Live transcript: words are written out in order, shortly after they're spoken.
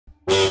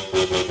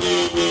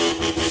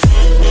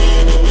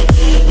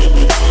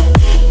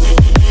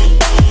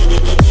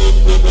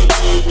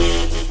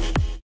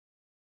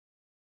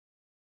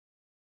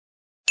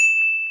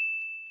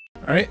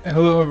Alright,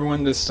 hello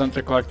everyone, this is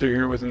Hunter Collector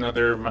here with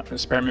another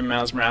Spider-Man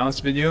Miles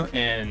Morales video,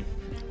 and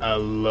I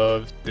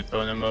love the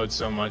photo mode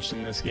so much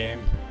in this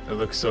game. It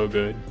looks so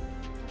good.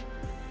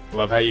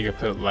 Love how you can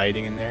put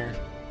lighting in there.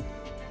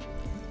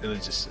 It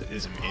just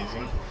is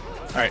amazing.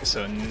 Alright,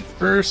 so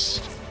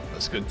first,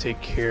 let's go take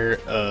care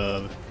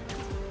of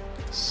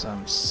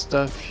some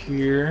stuff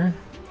here.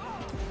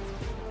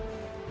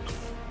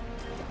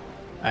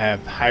 I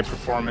have high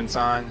performance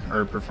on,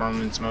 or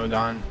performance mode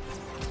on.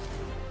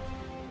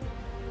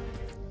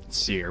 Let's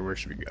see here, where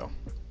should we go?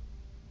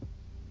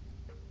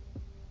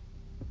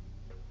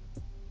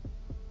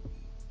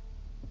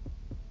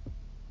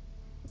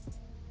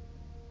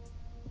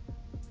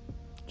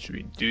 Should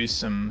we do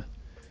some...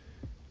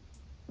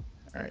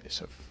 Alright,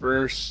 so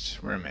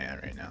first, where am I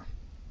at right now?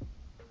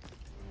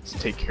 Let's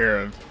take care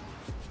of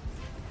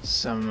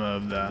some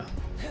of the...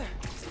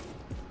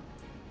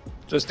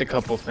 Just a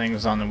couple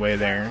things on the way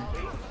there.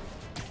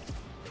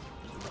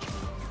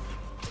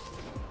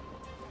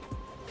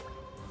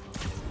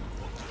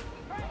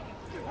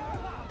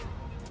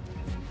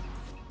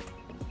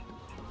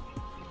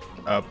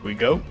 Up we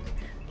go.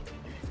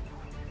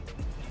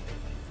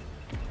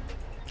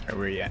 Alright,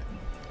 where are you at?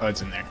 Oh,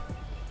 it's in there.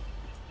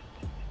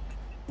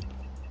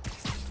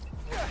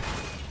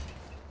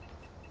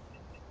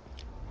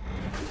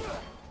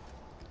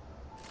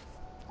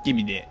 Give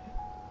me that.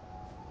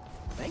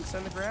 Thanks,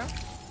 Underground.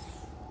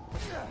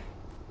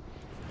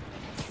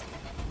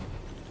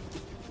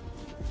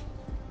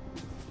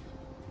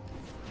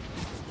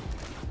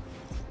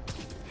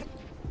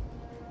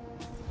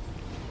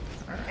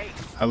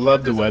 I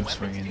love the web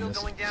swing in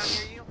this.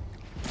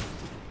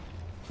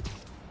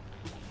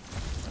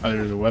 Oh,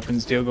 there's a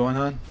weapons deal going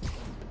on?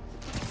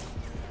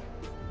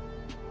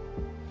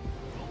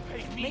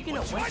 Making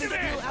a weapons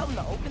deal out in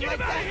the open like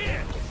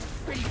that?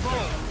 Pretty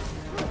bold.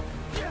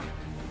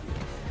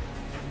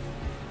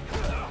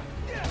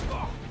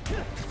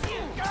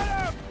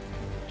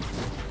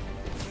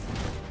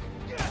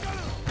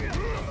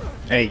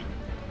 Hey.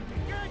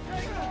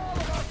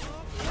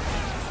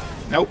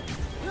 Nope.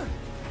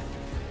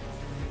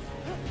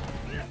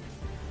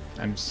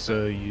 I'm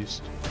so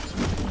used.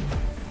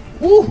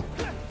 Woo!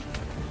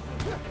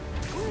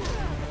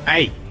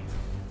 Hey.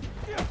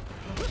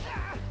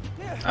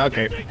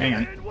 Okay, hang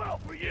on.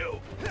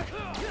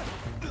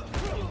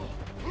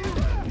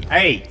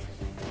 Hey.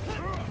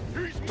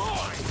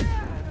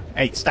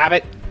 Hey, stop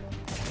it.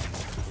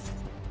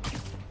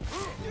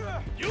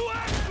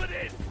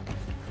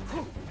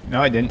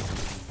 No, I didn't.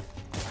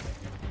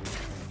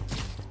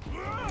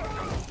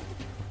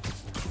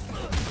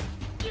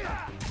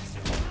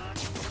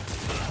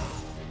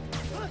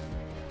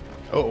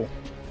 Uh-oh.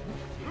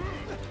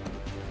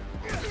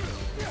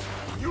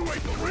 You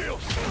ain't the real.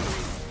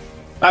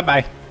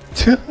 Bye-bye.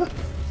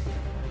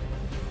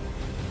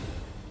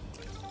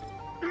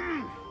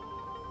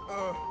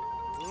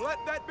 Let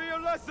that be a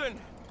lesson.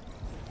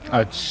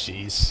 Oh,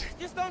 jeez.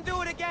 Just don't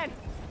do it again.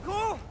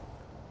 Cool?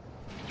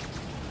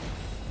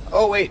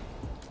 Oh, wait.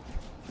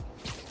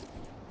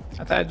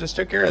 I thought I just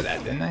took care of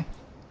that, didn't I?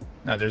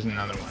 No, there's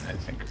another one, I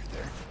think, right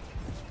there.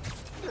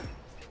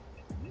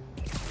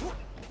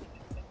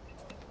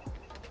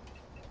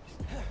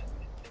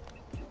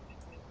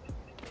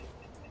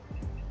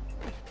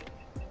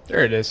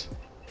 There it is.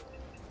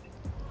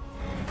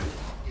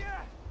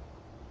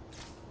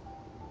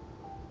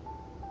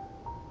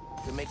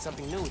 Could make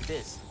something new with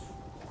this.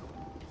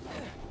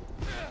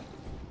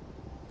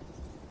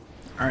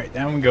 Alright,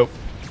 down we go.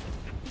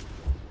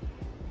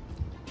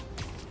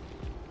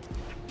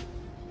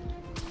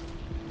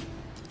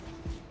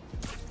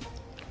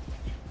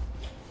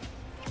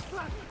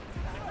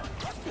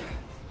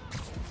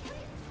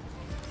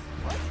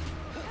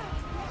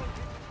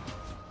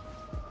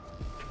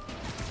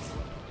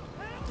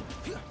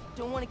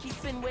 Don't want to keep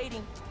Finn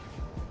waiting.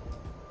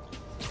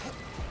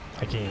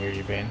 I can't hear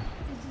you, Ben. Is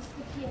this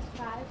the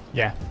PS5?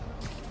 Yeah.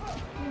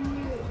 When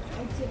you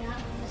exit out,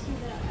 you see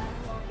the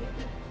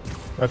wallpaper.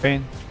 What,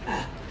 Ben?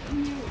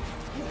 When you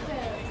hit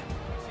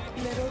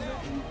the middle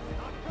button,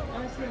 I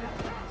want to see how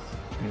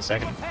fast. In a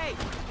second. Hey!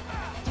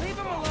 Leave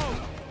him alone!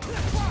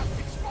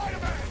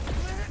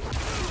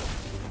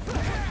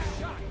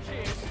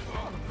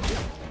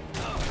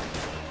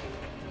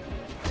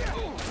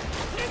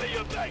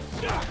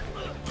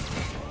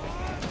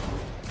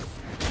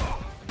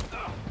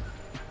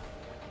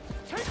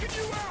 Taking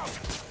you out.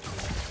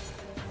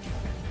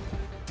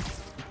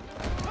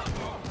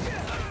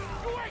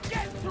 You ain't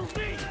getting through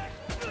me.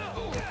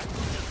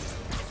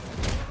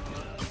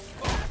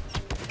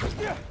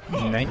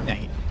 Night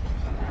night.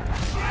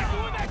 You're not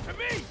doing that to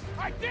me.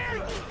 I dare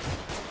you.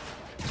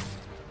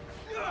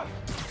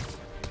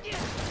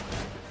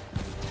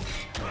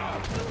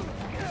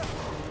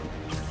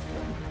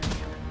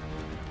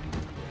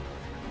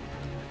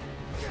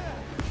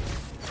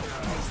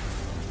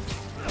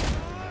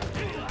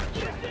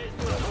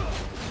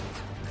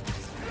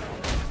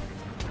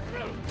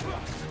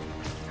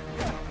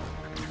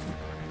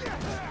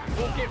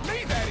 Won't get me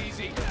that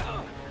easy.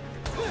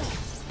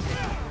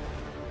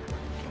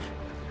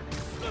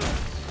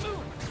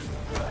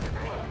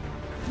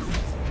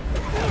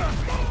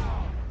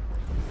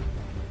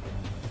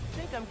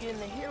 I'm getting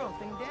the hero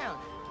thing down.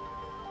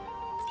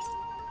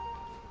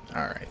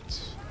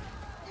 Alright.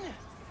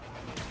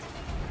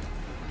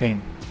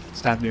 Dane,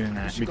 stop doing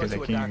that should go because I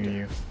to a can't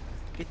hear doctor.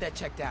 you. Get that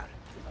checked out.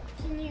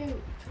 Can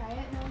you try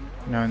it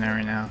now? No, not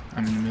right now.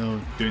 I'm in the middle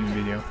of doing the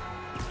video.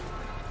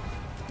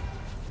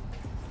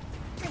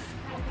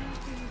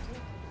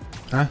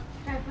 Huh?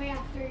 Can I play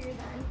after you're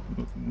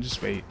done?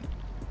 Just wait.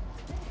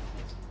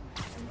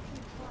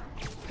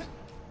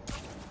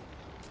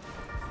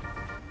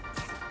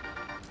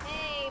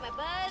 Hey, my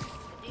buds,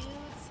 dudes,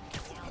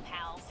 gal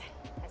pals.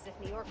 As if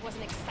New York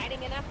wasn't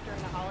exciting enough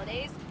during the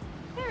holidays,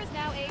 there is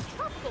now a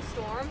tropical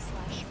storm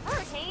slash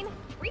hurricane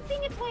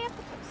reaping its way up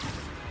the coast.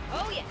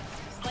 Oh yeah,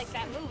 just like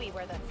that movie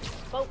where the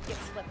boat gets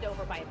flipped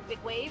over by a big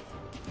wave,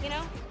 you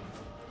know?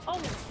 Oh,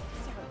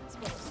 sorry,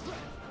 spoilers.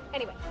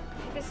 Anyway,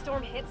 if this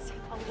storm hits,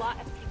 a lot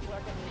of people are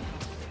gonna need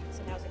help.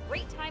 So now's a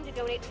great time to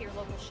donate to your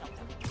local shelter.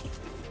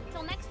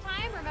 Till next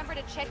time, remember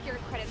to check your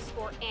credit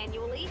score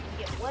annually. You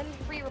get 1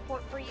 free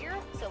report per year,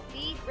 so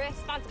be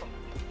responsible.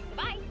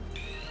 Goodbye.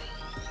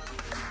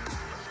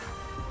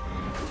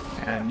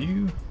 And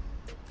you.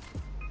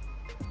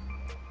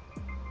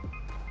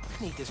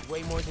 I need this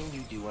way more than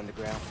you do,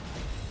 Underground.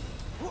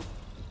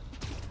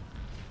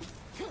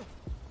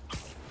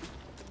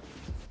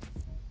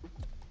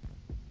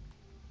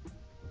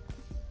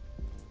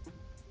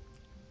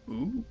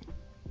 Ooh.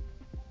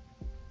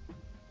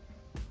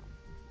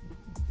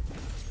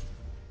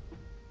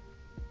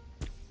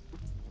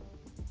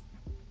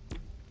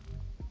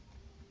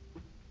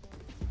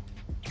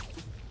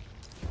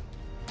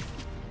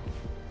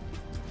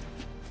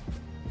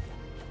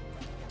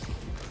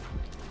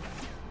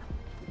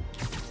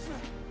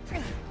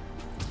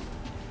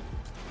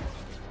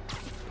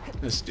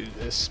 Let's do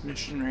this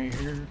mission right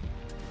here.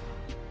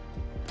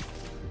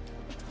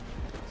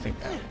 I think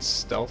that's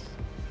stealth.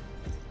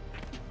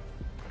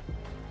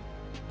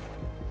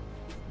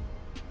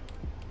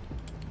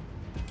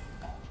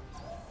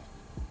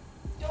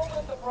 Don't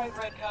let the bright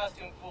red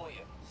costume fool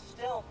you.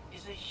 Stealth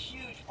is a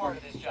huge part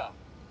of this job.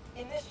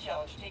 In this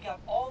challenge, take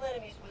out all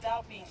enemies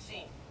without being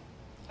seen.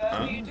 The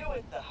faster you do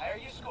it, the higher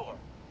you score.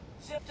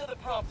 Zip to the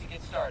prompt to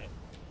get started.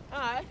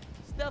 Alright,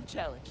 stealth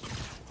challenge.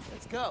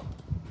 Let's go.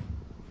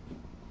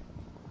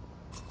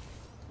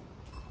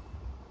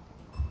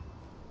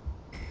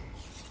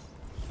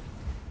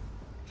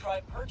 Try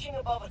perching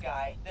above a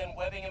guy, then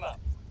webbing him up.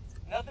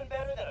 Nothing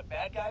better than a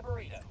bad guy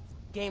burrito.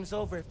 Game's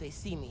over if they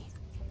see me.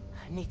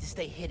 I need to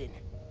stay hidden.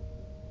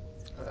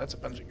 Oh, that's a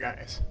bunch of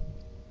guys.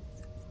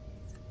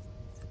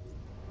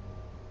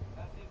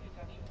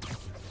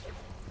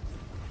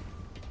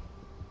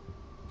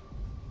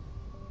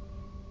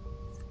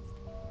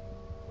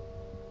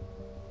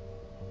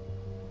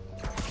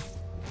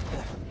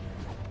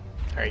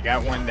 Alright,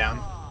 got one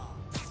down.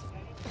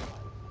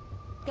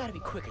 Gotta be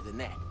quicker than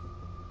that.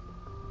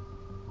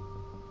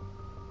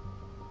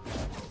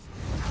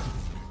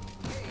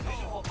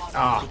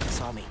 Ah, They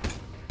saw me.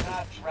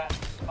 God, trap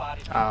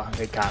spotted. oh,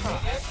 they caught me.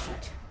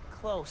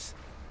 Close.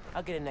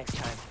 I'll get it next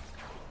time.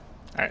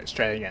 Alright, let's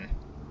try it again.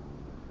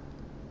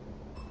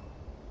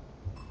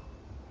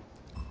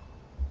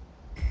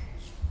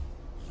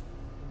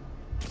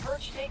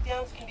 Perch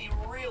takedowns can be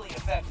really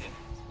effective.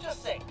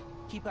 Just saying.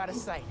 Keep out of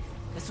sight.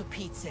 That's what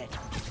Pete said.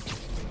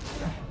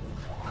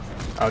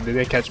 Oh, did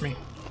they catch me?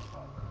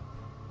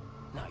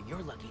 Now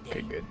you're lucky, Dave.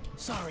 Okay, good.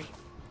 Sorry.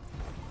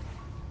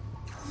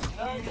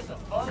 Snug as a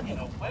bug in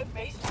a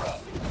web-based rug.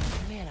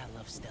 Man, I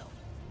love stealth.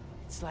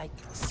 It's like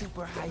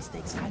super high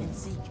stakes hide and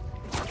seek.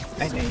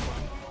 Night, night.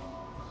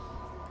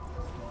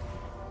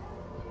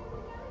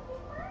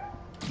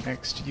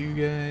 Next to you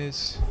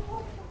guys.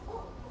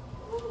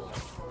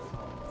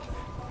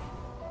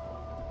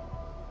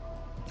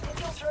 Think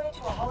you'll turn into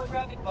a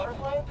holographic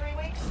butterfly in 3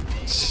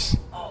 weeks?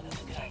 Oh,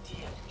 that's a good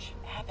idea. We should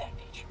add that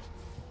feature.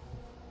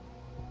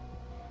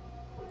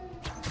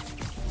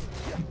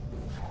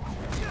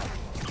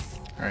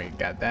 Alright,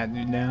 got that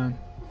dude down.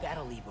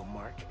 That'll leave a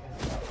mark.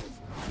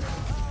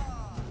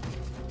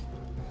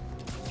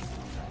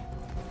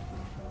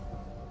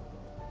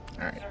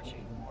 Alright.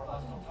 Searching for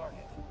hostile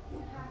target.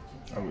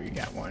 Oh, we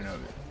got one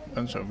of it.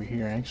 Bunch over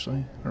here,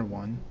 actually. Or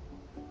one.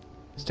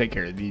 Let's take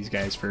care of these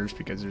guys first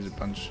because there's a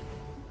bunch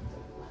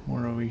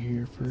more over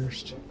here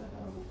first.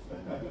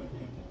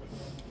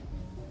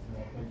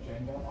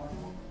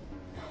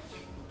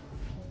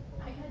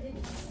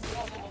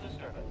 Possible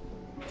disturbance.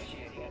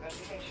 Initiating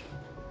investigation.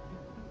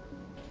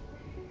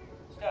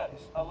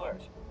 Status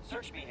alert.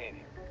 Search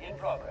behavior in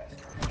progress.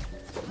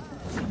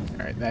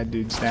 Alright, that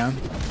dude's down.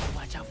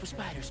 Watch out for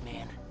spiders,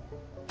 man.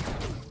 I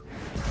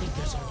think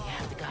there's only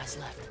half the guys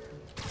left.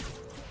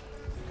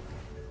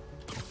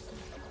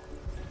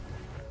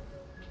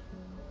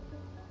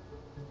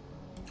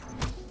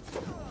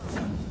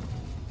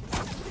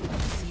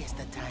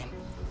 Siesta time.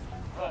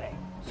 Running.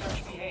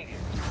 Search behavior.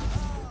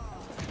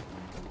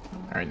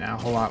 Alright, now a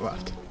whole lot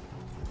left.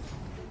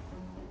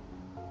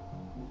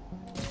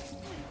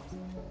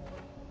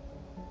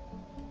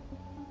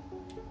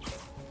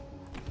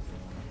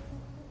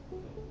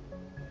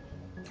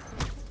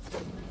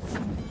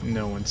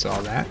 No one saw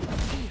that.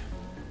 Here,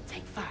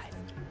 take 5.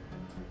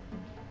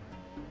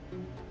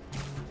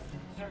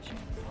 Searching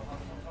for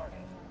hostile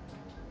targets.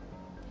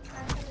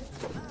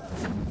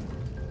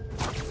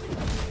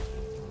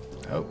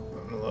 Oh,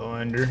 I'm a little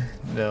under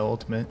the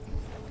ultimate.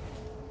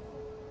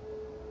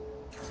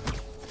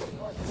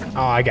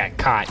 Oh, I got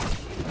caught.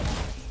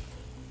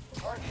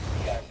 Target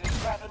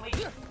reacts rapidly.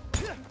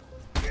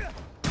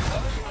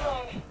 Another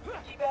strong.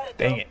 Keep at it,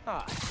 Dang though. it.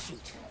 Ah,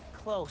 shoot.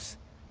 Close.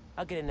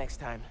 I'll get it next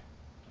time.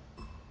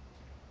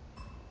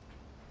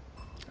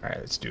 Alright,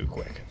 let's do it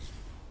quick.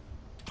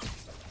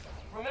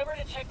 Remember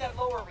to check that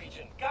lower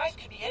region. Guys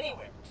could be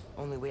anywhere.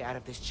 Only way out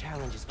of this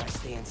challenge is by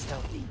staying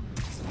stealthy.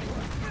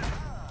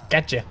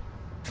 Gotcha.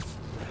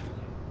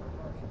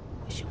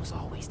 Wish it was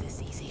always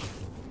this easy.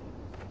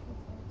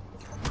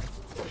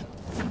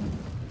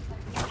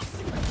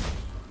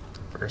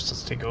 First,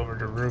 let's take over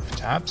to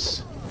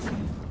rooftops.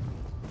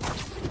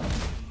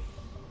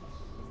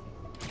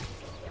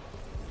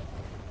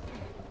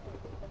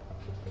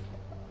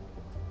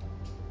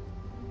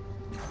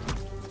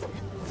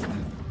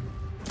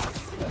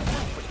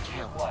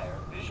 Require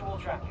visual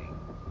tracking.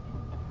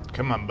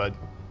 Come on, bud.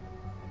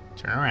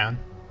 Turn around.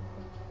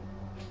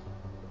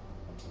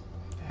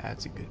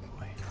 That's a good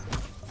boy.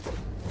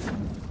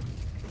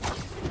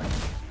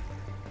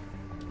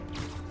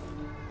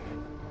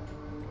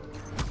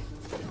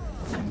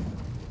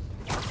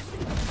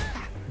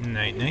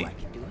 Night, night. I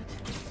can do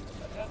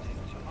it. Attempting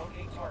to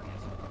locate target.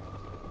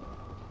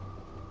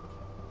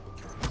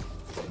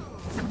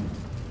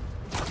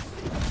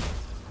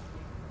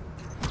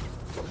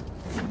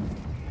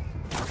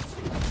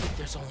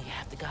 There's only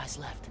half the guys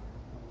left.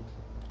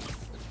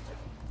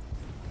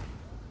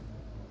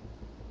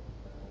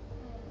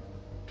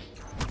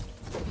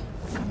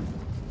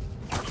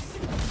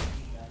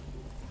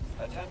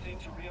 Attempting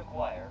to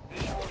reacquire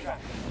visual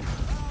tracking.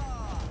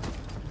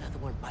 Another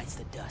one bites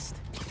the dust.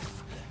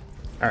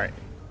 Alright.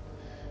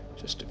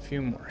 Just a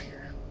few more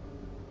here.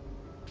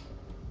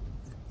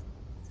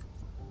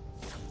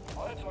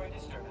 Auditory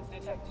disturbance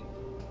detected.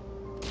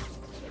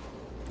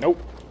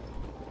 Nope.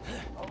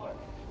 Alert.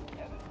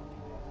 Kevin.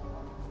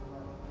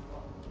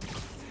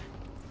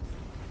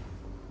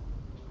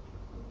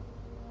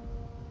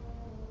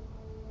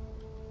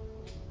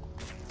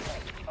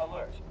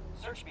 Alert.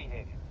 Search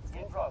behavior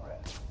in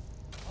progress.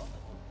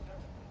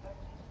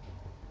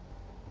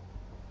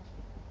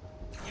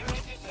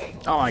 Unit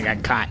disabled. Oh, I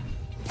got caught.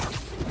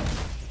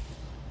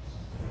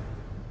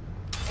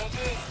 So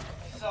good.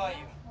 I saw you.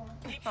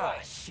 Keep Ah,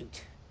 trying.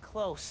 shoot.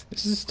 Close.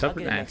 This is I'll tougher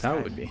get than I next thought it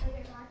time. would be.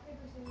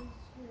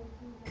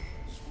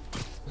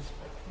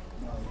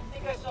 I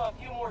think I saw a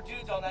few more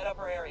dudes on that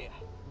upper area.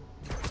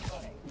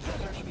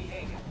 Search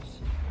behaviors.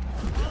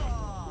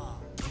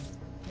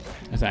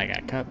 I thought I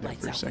got caught there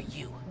Lights for a out for second.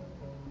 you.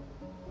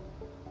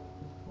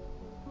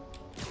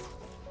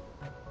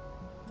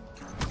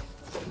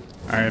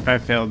 Alright, if I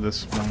failed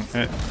this one,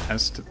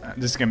 this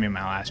is gonna be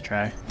my last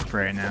try for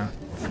right now.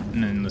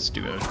 And then let's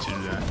do it to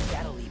the.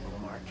 That'll leave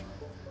a mark.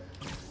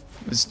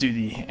 Let's do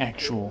the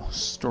actual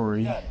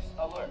story. Status.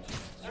 Alert.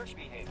 Search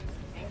behavior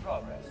in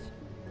progress.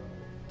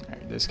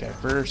 Alright, this guy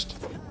first.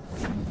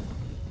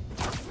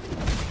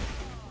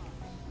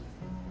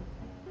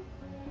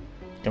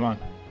 Come on.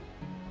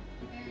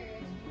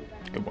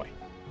 Good boy.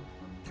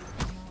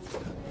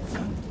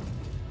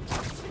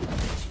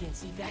 She didn't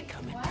see that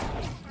coming.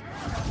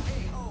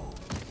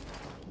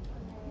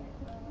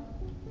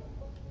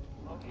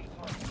 Locate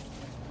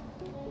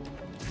target.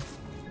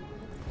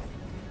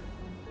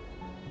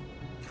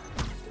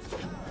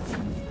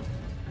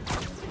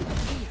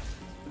 Here,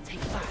 take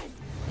 5.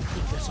 I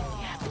think there's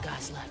only half the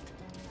guys left.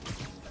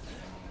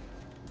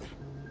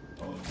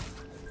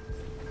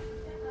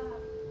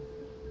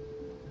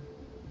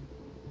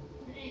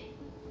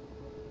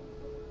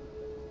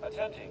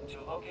 Attempting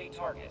to locate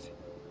target.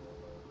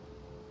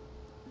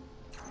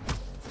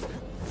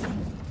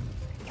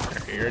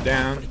 You're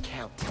down. For the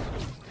count.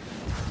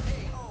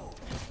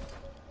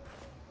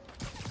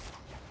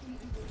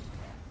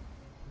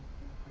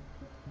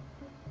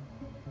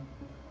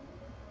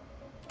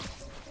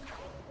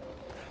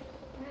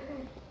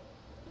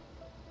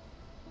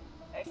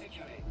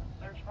 Executing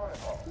search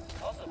protocol.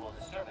 Possible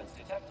disturbance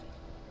detected.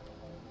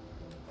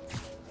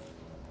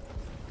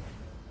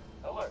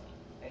 Alert.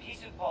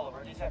 Adhesive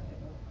polymer detected.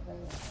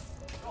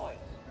 Noise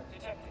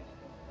detected.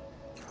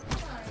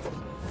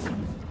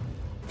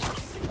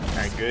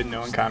 Alright, good.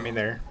 No one caught me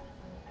there.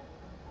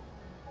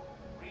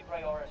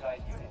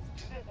 Reprioritize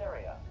units to this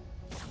area.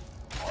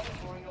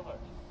 Monitoring alert.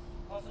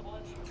 Possible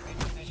intruder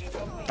reposition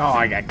complete. Oh,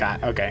 I got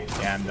caught. Okay,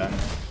 yeah, I'm done. Search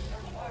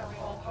firing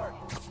all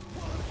targets.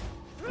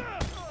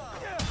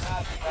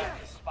 Ah,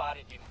 practice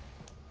spotted you.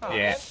 Oh,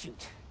 Yeah.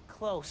 shoot.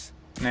 Close.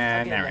 Nah,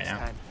 I'll get not it right next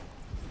now. time.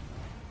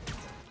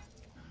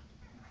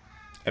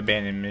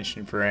 Abandoned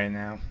mission for right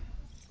now.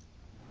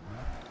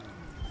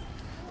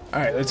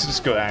 Alright, let's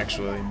just go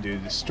actually do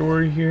the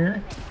story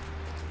here.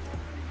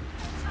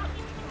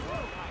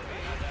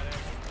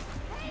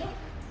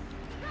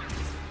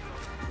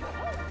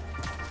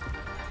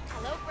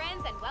 Hello,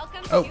 friends, and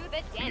welcome Oh, to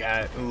the we den.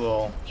 got a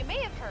little Wow. You may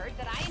have heard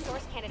that I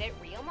endorsed candidate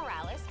Rio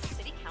Morales for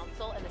city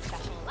council in the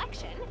special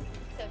election.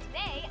 So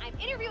today, I'm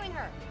interviewing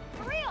her.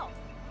 For real.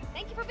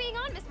 Thank you for being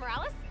on, Miss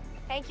Morales.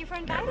 Thank you for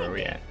Alright, inviting where we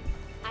me. at?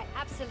 I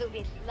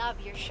absolutely love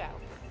your show.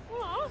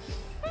 Aw,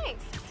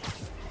 thanks.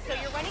 So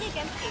you're running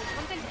against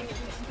incumbent in your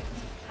district.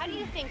 How do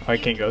you think Oh, I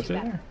you can't can go do through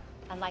better? there?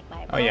 Unlike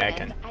my Oh, yeah, I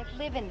opponent, can. I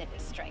live in the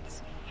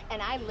district,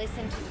 and I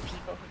listen to the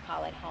people who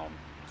call it home.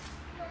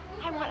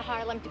 I want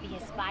Harlem to be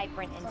as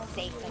vibrant and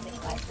safe as it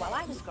was while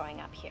I was growing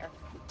up here.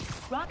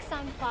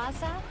 Roxanne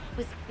Plaza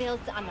was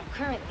built on the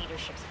current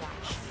leadership's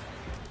watch.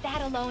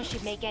 That alone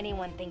should make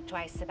anyone think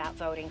twice about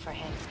voting for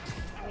him.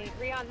 We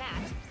agree on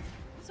that.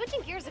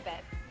 Switching gears a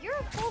bit, you're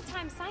a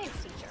full-time science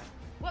teacher.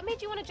 What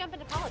made you want to jump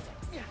into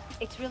politics?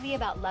 It's really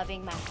about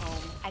loving my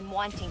home and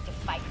wanting to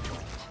fight for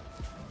it.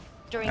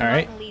 During All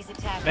right. Martin Lee's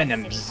attack on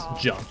Venom's City Hall,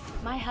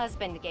 jump. my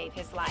husband gave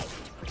his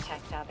life to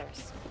protect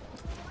others.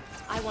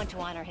 I want to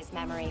honor his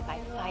memory by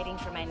fighting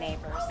for my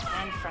neighbors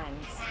and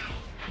friends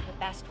the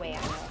best way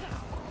I know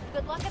how.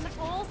 Good luck in the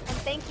polls, and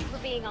thank you for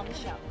being on the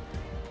show.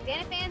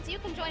 Dana fans, you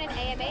can join an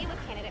AMA with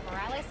candidate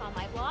Morales on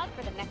my blog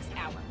for the next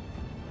hour.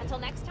 Until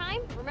next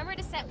time, remember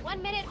to set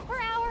 1 minute per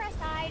hour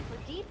aside for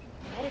deep,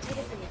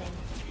 meditative breathing.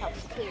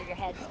 Helps clear your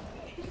head.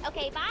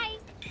 Okay, bye!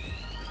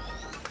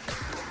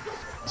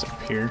 It's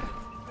up here.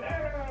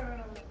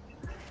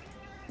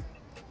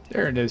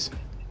 There it is.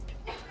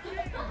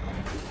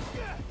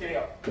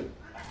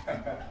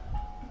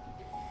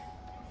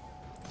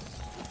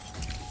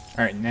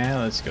 Alright,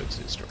 now let's go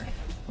to the store.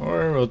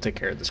 Or we'll take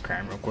care of this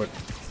crime real quick.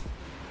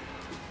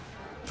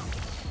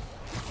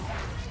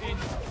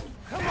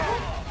 Come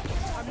on!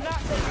 I'm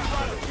not letting you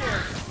run up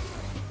here!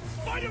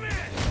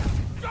 Spider-Man!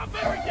 Drop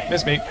everything!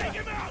 Miss me. Take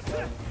him out!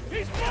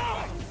 He's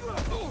gone!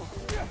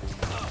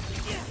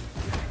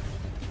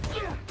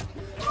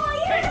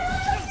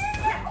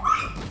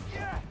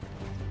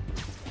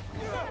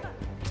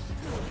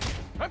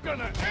 I'm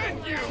gonna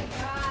end you!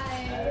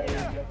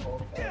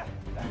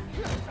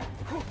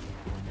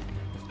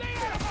 Stay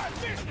out of my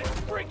business,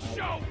 freak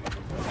show!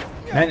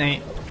 That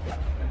ain't.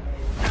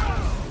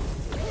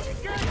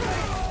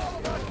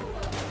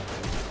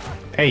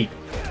 Hey.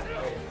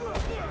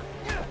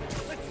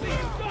 Let's see you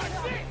dodge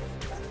this!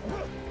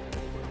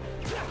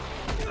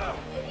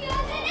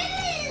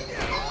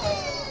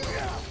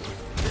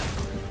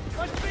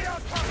 Let's see how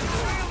tough you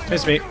really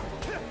Miss me. You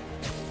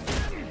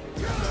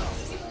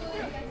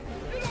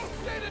don't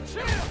stand a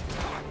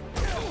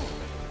chance!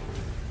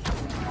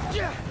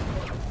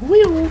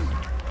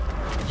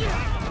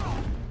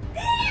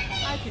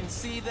 I can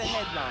see the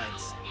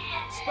headlines.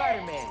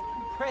 Spider-Man,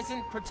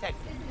 present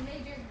protected.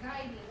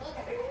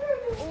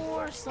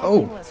 Or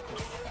something less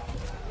cool.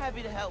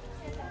 Happy to help.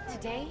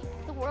 Today,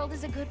 the world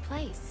is a good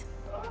place.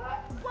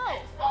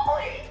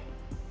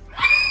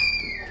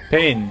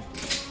 Payne.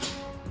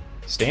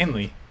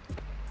 Stanley.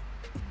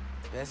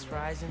 Best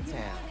fries in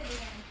town.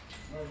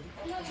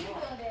 No, you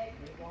build it.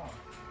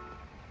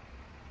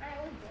 I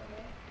would build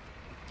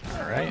it.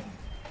 Alright.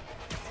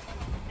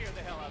 Scare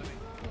the hell out of me.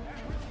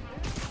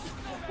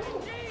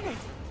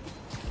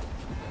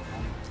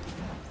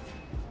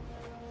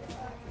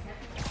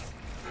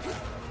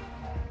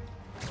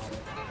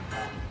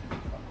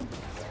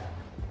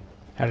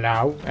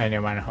 Hello?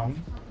 Anyone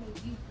home?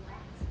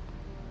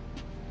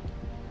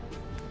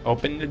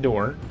 Open the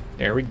door.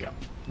 There we go.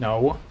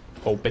 No.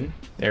 Open.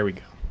 There we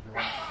go.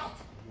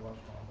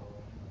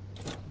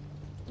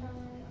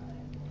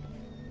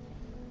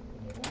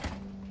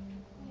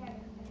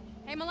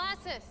 Hey,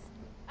 Molasses!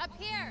 Up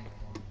here!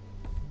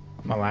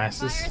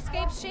 Molasses. Fire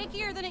escape's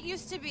shakier than it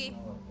used to be.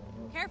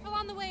 Careful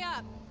on the way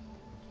up.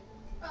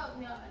 Oh,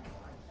 no.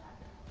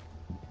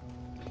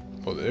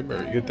 Well, they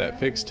better get that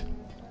fixed.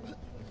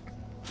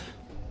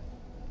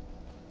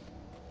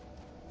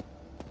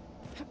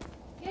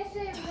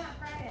 Yesterday was not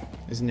Friday.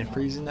 Isn't it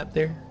freezing up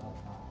there?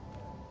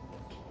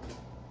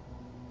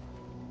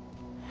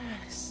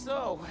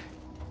 So,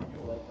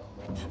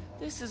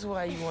 this is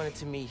why you wanted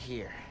to meet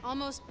here.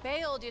 Almost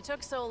bailed, you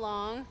took so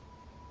long.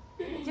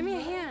 Give me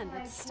a hand,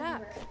 it's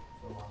stuck.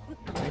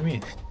 What do you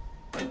mean?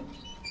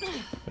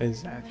 What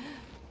is that?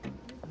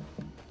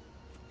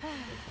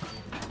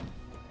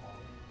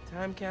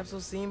 Time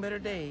capsule's seen better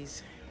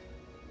days.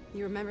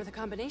 You remember the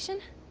combination?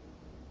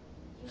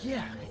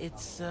 Yeah,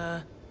 it's,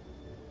 oh,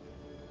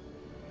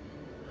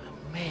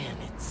 man,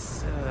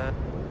 it's,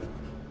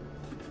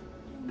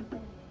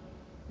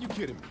 You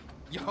kidding me?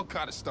 Y'all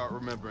gotta start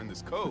remembering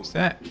this code. What's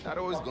that? Not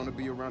always gonna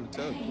be around to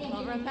tell you.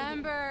 We'll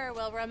remember,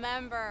 we'll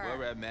remember. Well,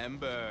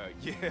 remember.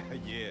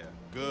 Yeah.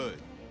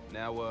 Good.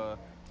 Now,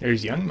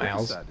 There's young look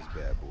Miles. inside this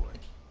bad boy.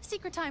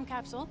 Secret time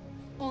capsule.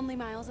 Only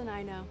Miles and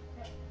I know.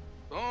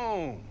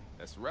 Boom.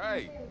 That's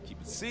right. Keep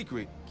it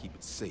secret. Keep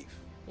it safe.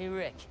 hey,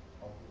 Rick.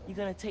 You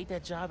gonna take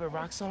that job at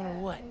Roxxon or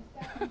what?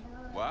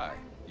 Why?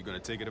 You gonna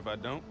take it if I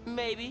don't?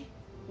 Maybe.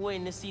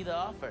 Waiting to see the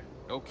offer.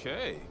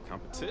 Okay.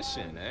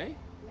 Competition, eh?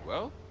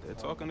 Well, they're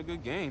talking a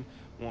good game.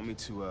 Want me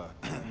to,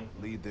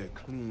 lead their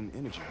clean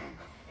energy.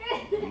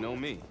 You know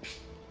me.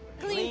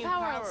 Clean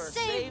power,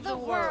 save the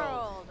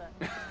world.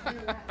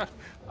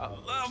 I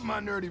love my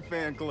nerdy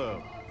fan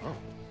club. Oh,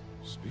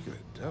 speak of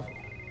the devil.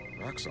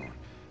 Roxxon.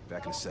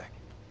 Back in a sec.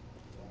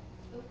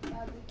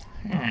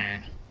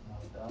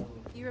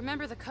 You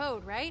remember the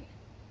code, right?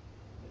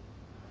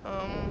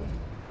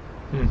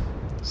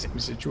 Same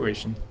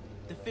situation.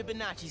 The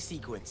Fibonacci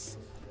sequence.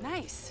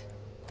 Nice.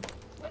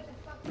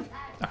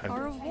 Uh, A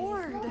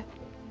reward.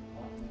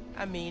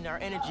 I mean, our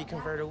energy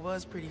converter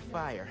was pretty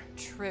fire.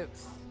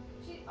 Truth.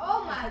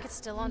 Oh I my. think it's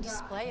still on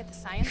display at the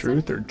science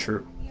truth center. or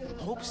true?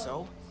 Hope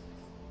so.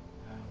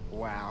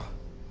 Wow.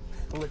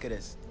 Look at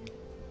this.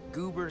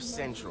 Goober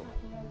Central.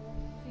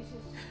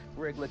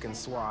 Rick looking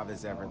suave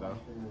as ever, though.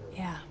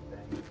 Yeah.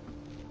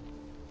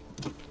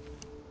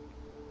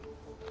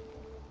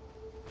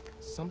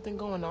 Something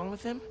going on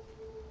with him?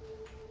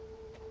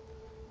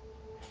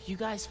 You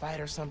guys fight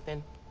or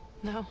something?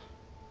 No.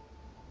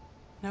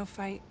 No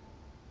fight.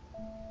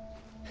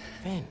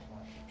 Finn,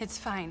 It's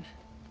fine.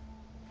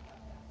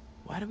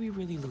 why do we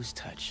really lose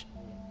touch?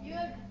 You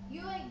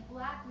like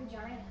black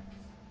vaginas.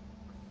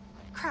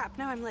 Crap,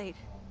 now I'm late.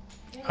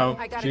 Oh,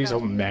 I gotta she's go.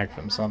 holding back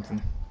from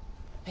something.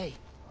 Hey,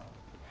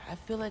 I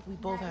feel like we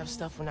both have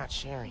stuff we're not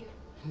sharing.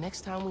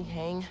 Next time we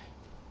hang,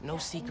 no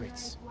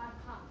secrets.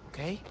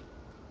 Okay?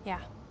 Yeah.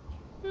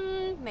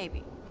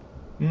 Maybe.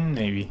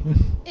 Maybe.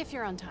 If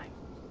you're on time.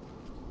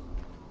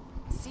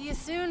 See you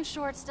soon,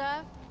 short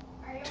stuff.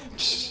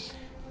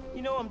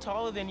 You know I'm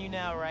taller than you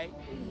now, right?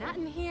 Not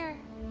in here.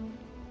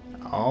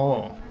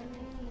 Oh.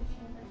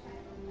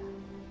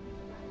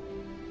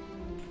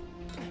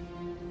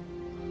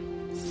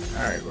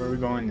 Alright, where are we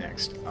going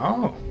next?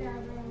 Oh.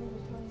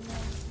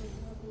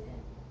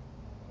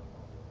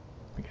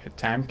 We got a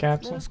time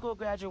capsule? Middle school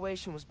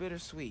graduation was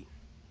bittersweet.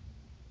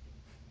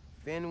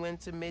 Finn went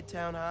to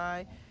Midtown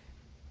High,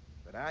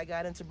 but I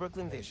got into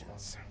Brooklyn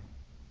Visions.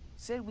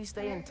 Said we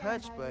stay in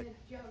touch, but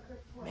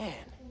man,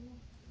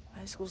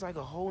 high school's like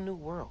a whole new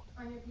world.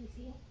 On your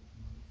PC.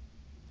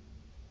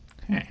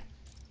 Hey.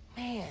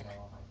 Man,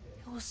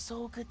 it was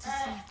so good to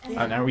see Finn.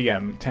 Oh, now we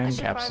got I 10 should find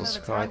capsules to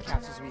other time collect.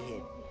 capsules we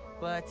hid,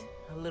 but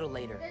a little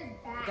later.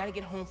 We gotta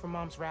get home from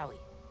Mom's rally.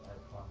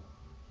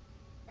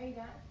 Are you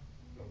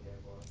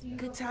done?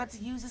 Good time to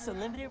use this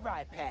unlimited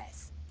ride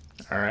pass.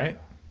 Alright.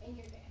 And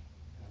you're there.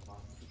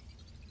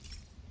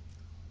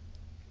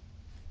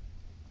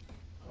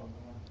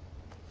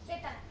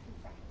 Sit down.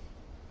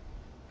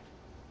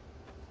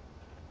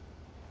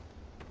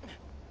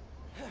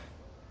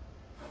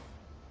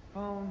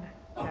 Phone,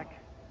 check.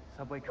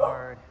 Subway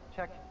card,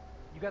 check.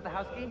 You got the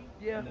house key?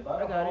 Yeah,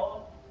 I got it.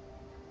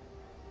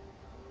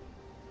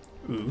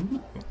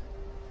 Ooh.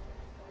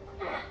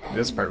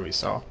 This part we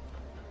saw.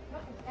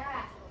 Look at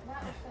that.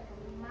 That looks like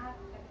a map.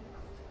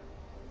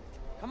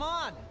 Come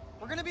on!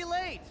 We're gonna be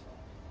late!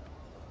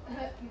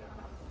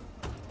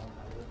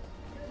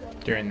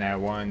 During that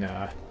one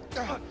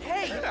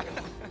Hey!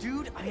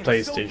 Dude, I am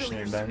PlayStation so feeling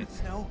your event. suit,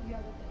 Snow.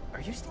 Are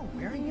you still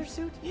wearing your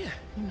suit? Yeah,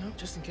 you know,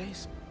 just in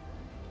case.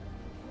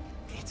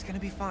 It's gonna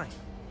be fine.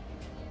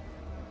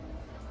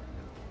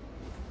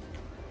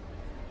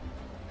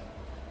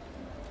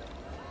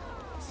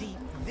 See,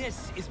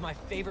 this is my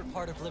favorite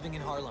part of living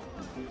in Harlem.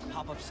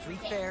 Pop-up street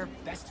fair,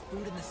 best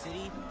food in the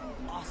city,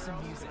 awesome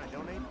music.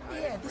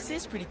 Yeah, this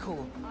is pretty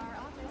cool.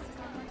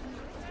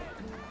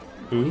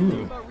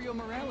 Ooh. About Rio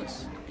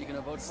Morales? You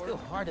gonna vote It's for still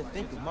him? hard to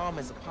think of Mom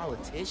as a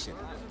politician.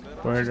 She's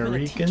Puerto been a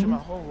teacher Rican? my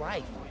whole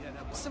life.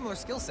 Similar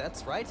skill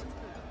sets, right?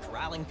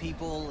 Corralling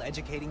people,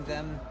 educating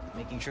them,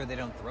 making sure they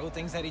don't throw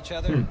things at each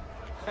other.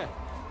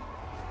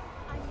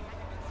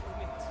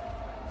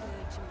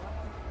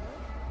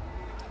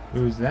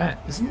 Who's that?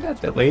 Isn't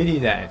that the lady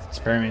that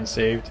Spider-Man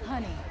saved?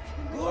 Honey.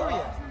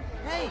 Gloria,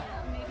 hey!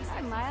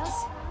 Hi, Miles.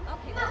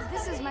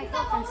 This is my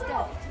girlfriend,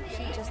 Steph.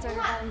 She just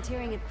started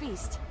volunteering at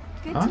Feast.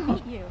 Good Oh. to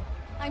meet you.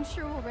 I'm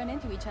sure we'll run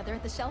into each other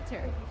at the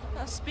shelter.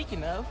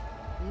 Speaking of,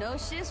 No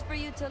shifts for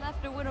you till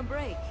after winter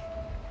break.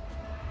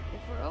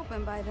 If we're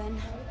open by then.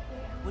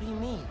 what do you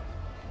mean?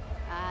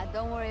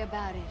 Don't worry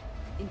about it.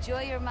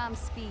 Enjoy your mom's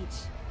speech.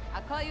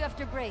 I'll call you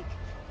after break.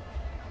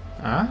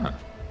 Ah.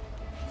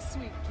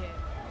 Sweet kid.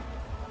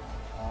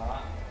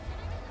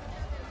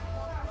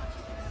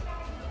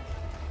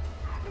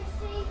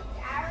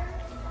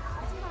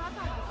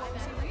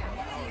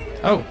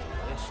 Oh.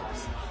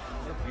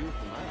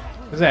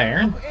 Is that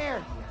Aaron?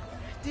 Aaron,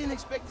 didn't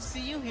expect to see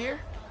you here.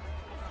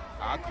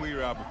 I'll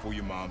clear out before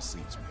your mom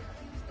sees me.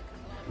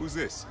 Who's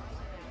this?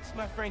 It's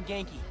my friend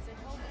Genki.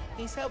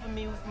 He's helping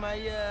me with my,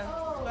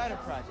 spider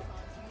project.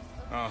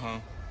 Uh-huh.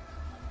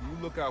 You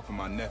look out for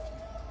my nephew.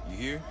 You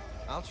hear?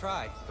 I'll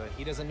try, but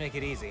he doesn't make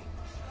it easy.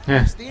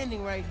 Heh.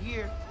 Standing right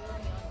here.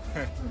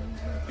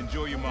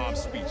 Enjoy your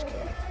mom's speech,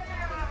 kid.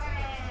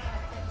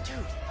 Dude,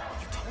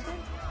 you told him?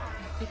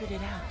 I figured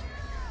it out.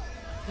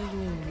 I feel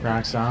you in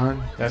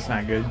Roxxon? That's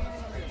not good.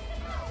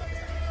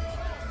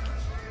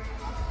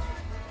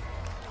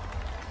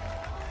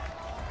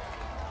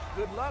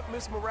 Good luck,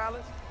 Miss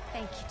Morales.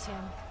 Thank you, Tim.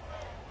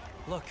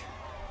 Look,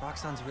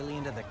 Roxxon's really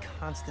into the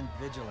constant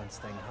vigilance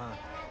thing, huh?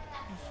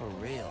 For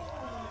real.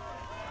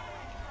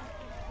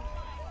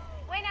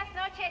 Buenas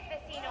noches,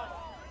 vecinos.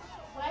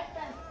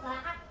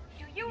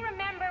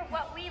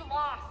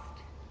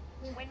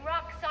 When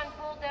Roxxon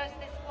bulldozed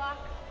this block,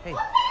 Hey,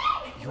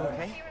 you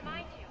okay? she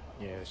reminds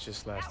you. Yeah, it's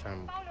just last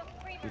time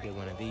we did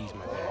one of these,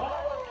 my bad.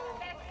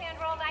 Best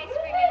hand-rolled ice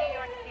cream in New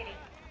York City.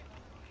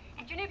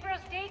 And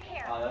Junipero's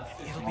daycare.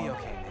 It'll be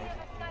okay, Ned.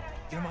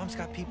 Your mom's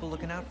got people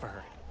looking out for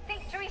her.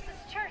 St.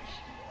 Teresa's Church.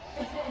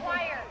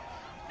 Choir.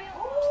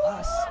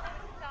 Plus,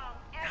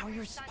 now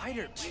you're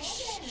Spider.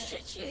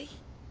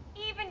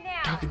 Even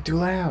now, Talking too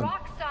loud.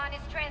 Roxxon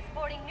is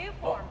transporting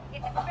Newform,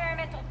 its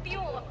experimental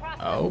fuel across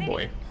the Oh city.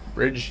 boy.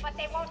 Bridge. But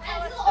they won't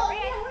tell us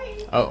the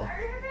risk. Oh.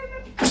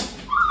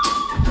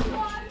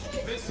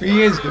 What are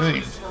you guys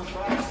doing?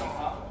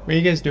 What are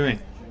you guys doing?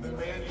 The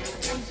man you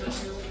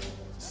interviewed,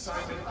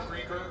 Simon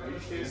Krieger,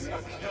 is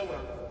a killer.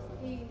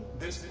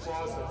 This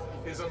plaza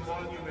is a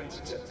monument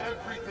to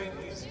everything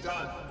he's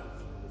done.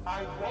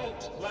 I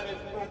won't let it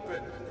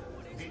open.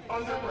 The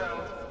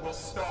underground will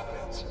stop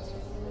it.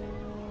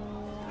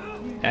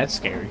 That's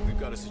scary. We've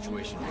got a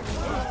situation here.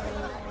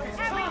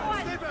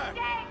 Everyone,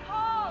 stay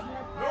calm.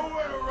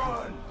 Nowhere to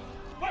run.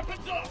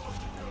 Weapons up.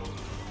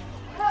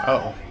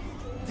 Oh.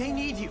 They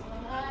need you.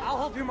 I'll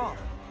help your mom.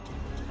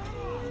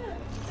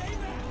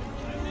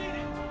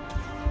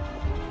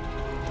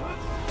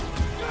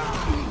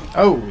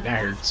 Oh, that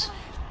hurts.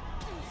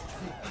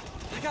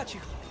 I got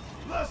you.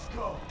 Let's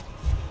go.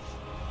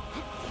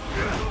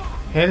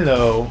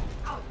 Hello.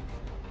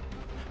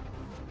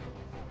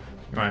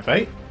 You wanna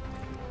fight?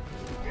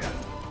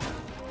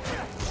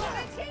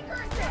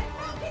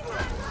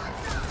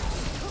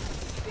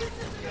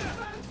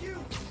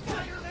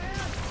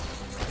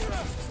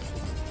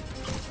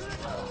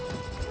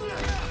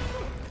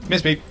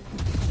 Miss me.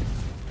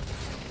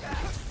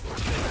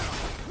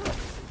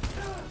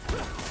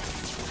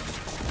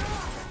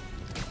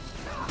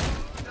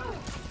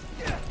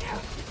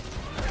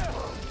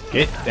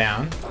 Get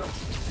down.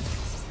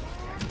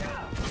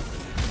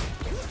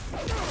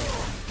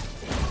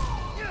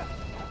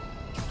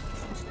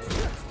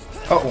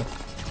 Uh-oh.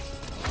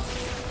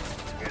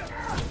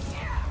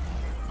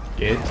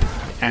 Get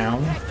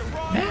down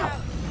now.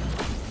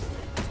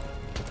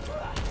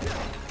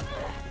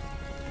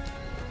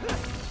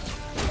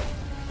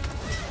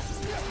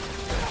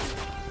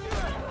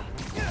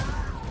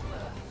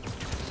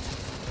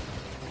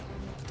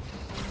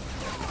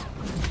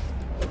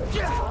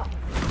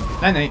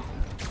 Night night.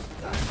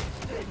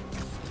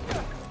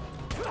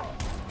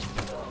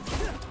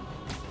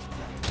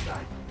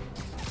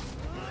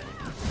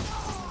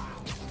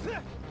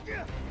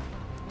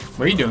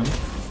 What are you doing?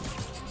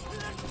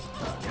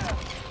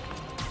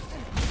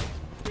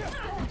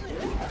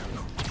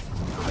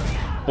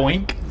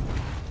 Boink.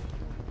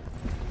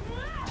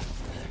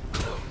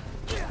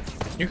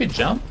 You could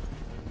jump?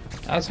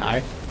 That's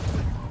high.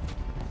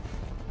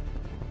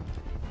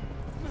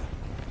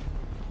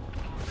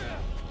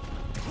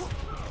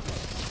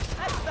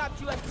 I stopped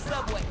you at the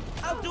subway.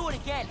 I'll do it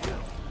again.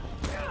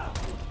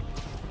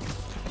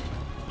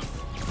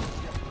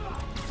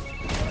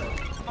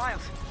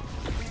 Miles,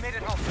 we made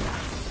it home.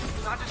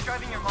 Not just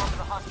driving your mom to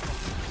the hospital.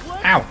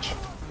 What? Ouch.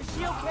 Is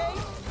she okay?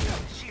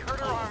 She hurt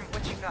her arm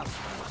witching up.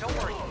 Don't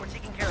worry, we're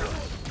taking care of her.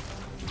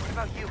 What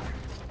about you?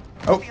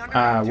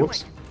 Oh,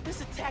 whoops.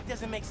 This attack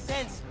doesn't make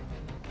sense.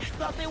 I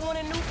thought they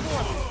wanted new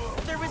form.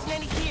 If there isn't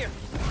any here,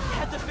 I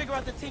have to figure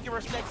out the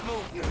Tinkerer's next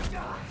move.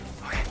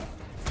 Okay.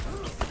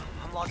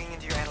 I'm logging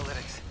into your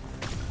analytics.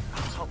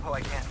 I'll help how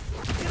I can.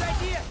 Good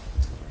idea.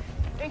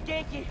 And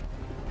Genki,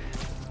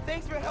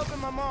 thanks for helping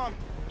my mom.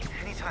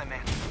 Anytime,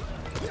 man.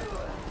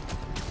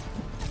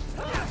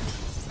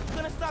 I'm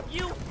gonna stop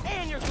you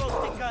and your glow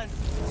stick guns.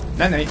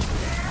 Night night.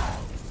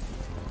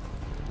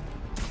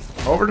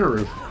 Over the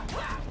roof.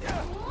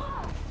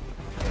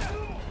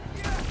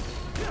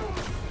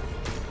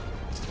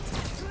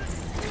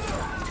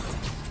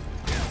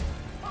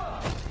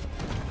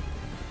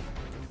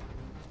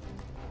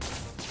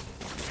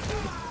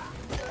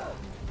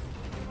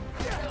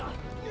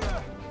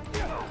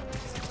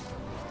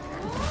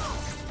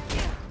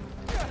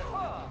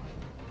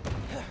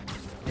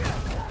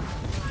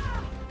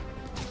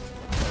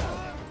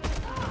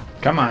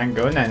 Come on,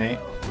 go Nene.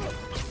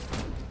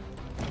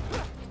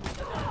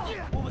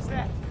 What was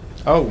that?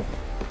 Oh.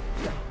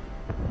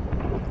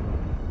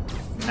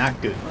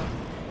 Not good.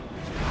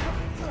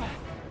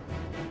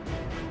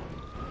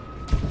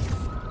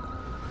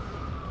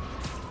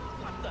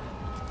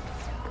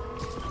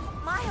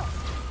 Miles!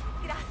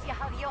 Gracias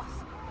a Dios.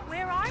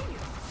 Where are you?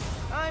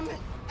 I'm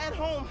at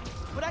home,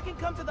 but I can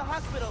come to the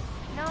hospital.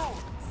 No,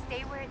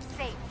 stay where it's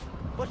safe.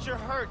 But you're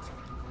hurt.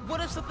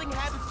 What if something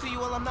happens to you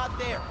while I'm not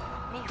there?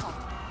 Mijo,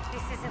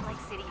 this isn't like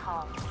City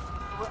Hall.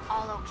 We're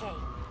all okay.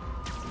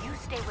 You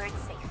stay where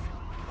it's safe.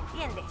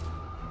 Entiende?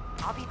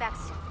 I'll be back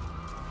soon.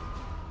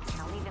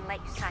 I'll even let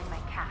you sign my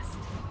cast.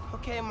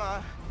 Okay,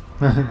 Ma.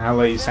 I'll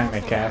let you sign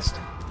my cast.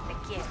 The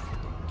kid.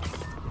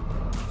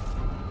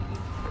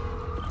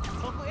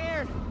 Uncle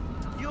Aaron,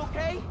 you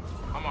okay?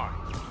 I'm alright.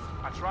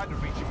 I tried to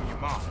reach you and your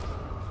mom.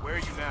 Where are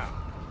you now?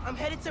 I'm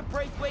headed to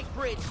Braithwaite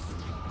Bridge.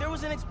 There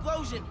was an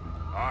explosion.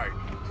 Alright.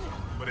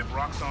 But if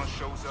Roxxon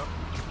shows up,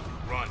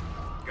 run.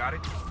 Got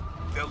it?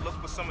 They'll look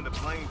for someone to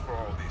blame for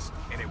all this,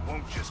 and it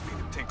won't just be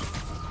the Tinker.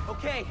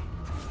 Okay,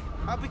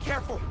 I'll be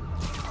careful.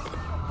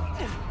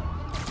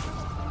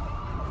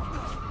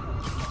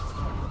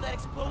 That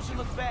explosion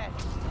looks bad.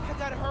 I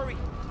gotta hurry.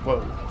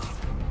 Whoa.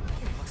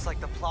 Looks like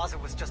the plaza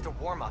was just a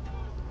warm-up.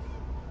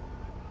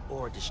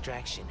 Or a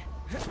distraction.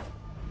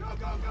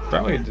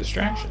 Probably a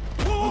distraction.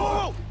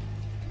 Whoa!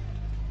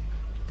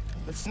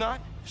 Let's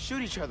not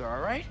shoot each other,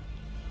 all right?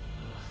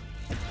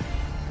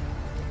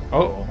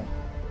 Oh.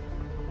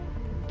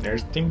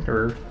 There's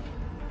Tinker.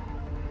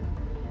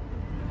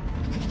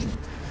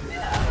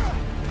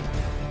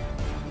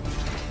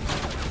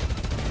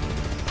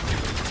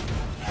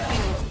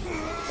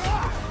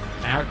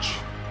 Ouch.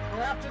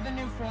 We're after the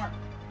new form.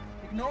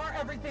 Ignore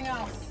everything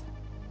else.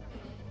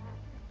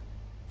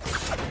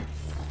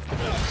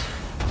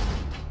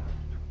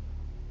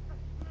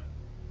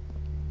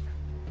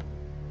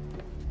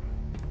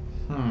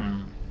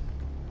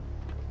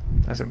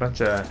 That's a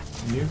bunch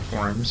of new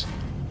forms.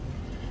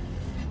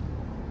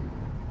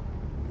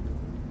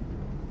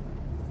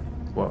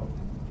 Whoa.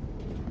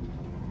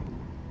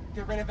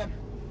 Get rid of him.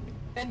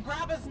 Then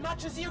grab as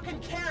much as you can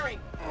carry.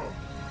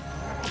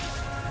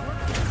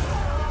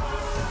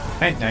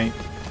 Night night.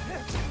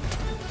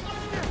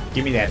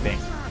 Give me that thing.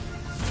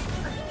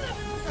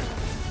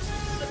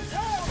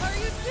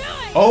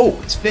 Oh,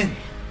 it's Finn.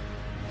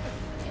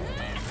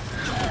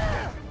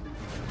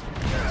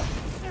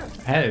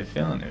 I had a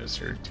feeling it was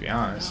her, to be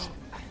honest.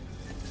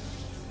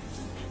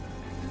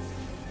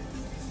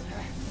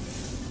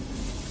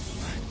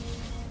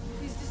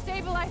 He's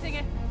destabilizing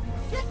it.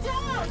 Get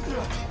down!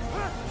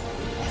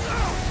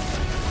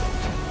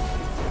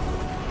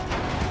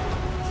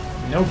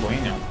 No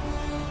bueno.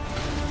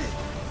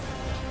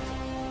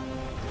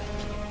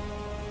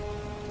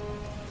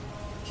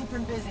 Keep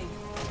him busy.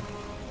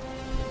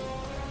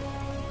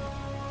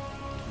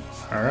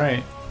 All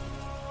right.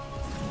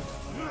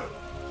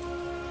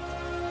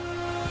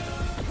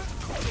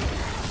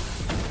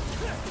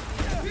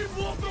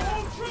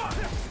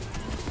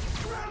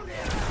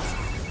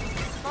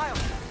 Miles,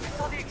 I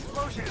saw the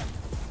explosion.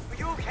 Are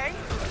you okay?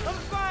 I'm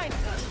fine.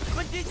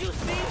 But did you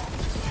see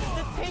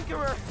the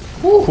Tinkerer?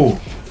 Woohoo!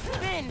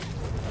 Finn.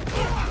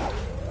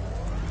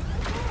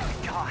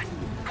 God.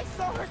 I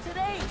saw her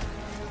today.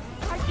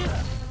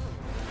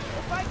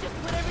 If I just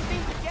put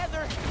everything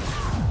together.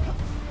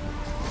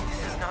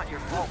 This is not your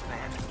fault,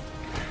 man.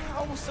 I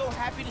was so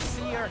happy to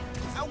see her.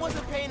 I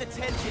wasn't paying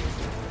attention.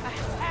 I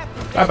have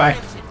to pay Bye-bye.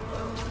 attention.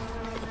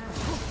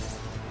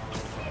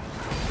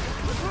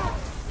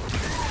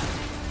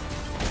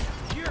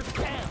 You're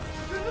down.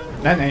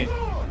 Night night.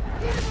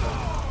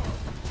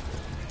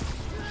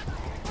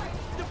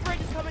 The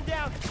bridge is coming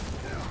down.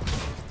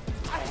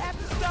 I have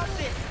to stop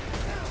this.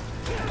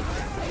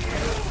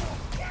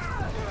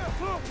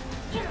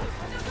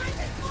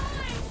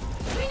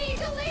 We need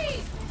to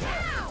leave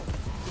now.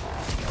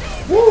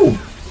 Woo!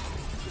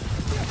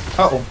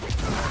 Uh-oh.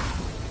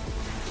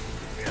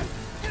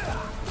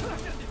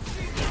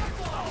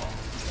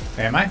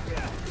 Am I?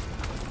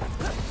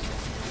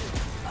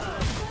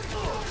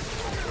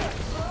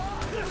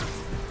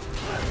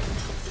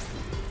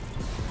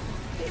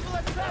 People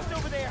are trapped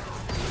over there.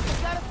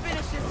 I gotta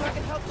finish this so I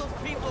can help those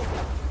people.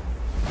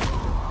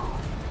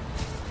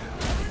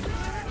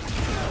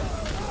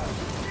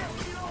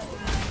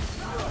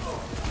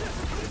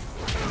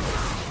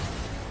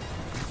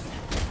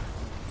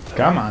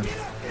 Come on.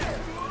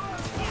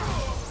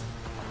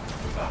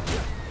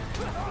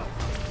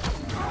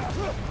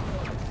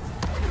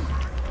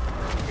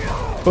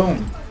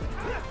 Boom.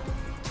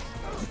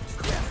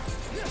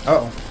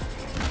 Uh-oh.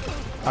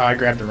 Oh, I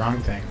grabbed the wrong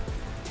thing.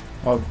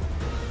 Well,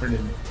 where did...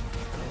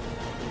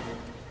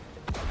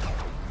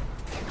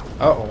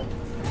 Uh-oh.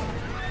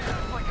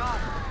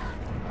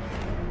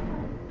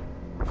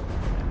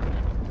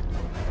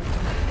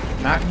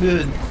 Not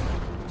good.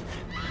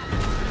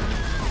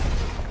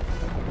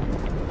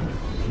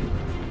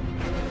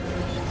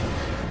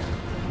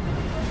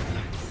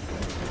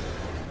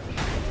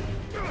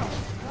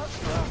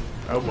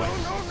 Oh boy.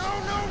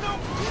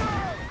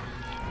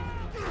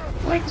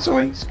 Like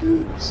zoink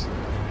scoops.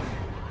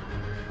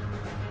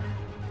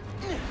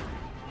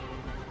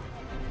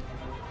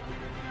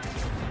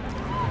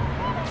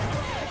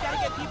 I gotta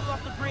get people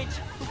off the bridge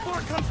before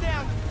it comes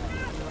down.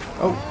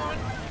 Oh.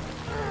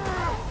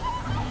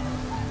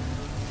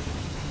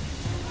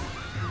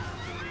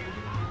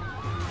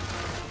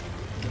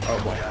 Oh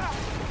boy.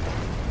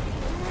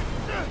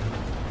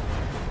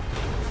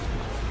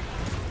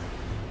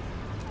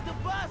 The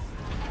bus.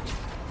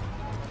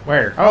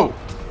 Where? Oh.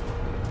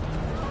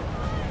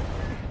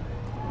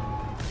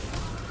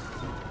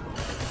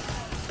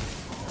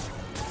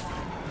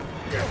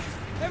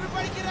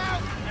 Everybody get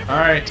out.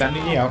 Alright, time to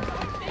get out.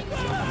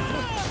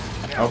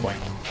 Oh boy.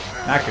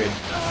 Not good.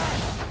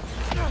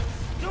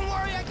 Don't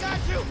worry, I got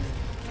you.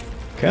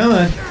 Come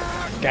on.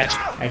 Gotcha.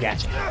 I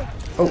gotcha.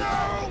 Oh.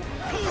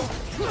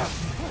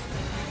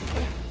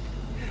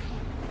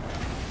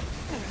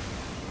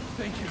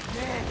 Thank you.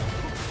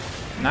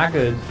 Not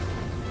good.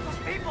 Those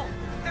people,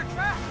 they're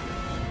trapped.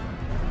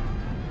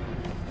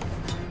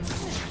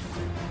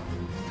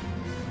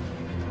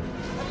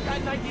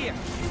 an idea.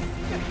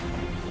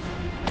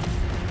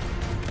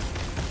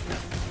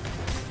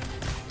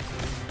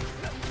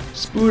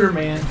 Spooder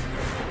man.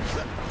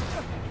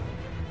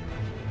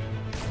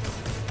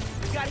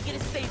 We gotta get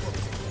it stable.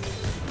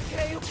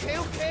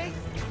 Okay.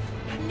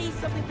 I need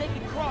something they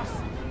can cross.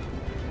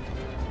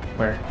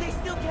 Where? They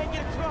still can't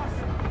get across.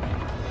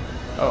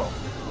 Oh.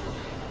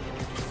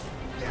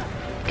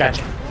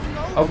 Gotcha.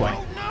 Oh boy.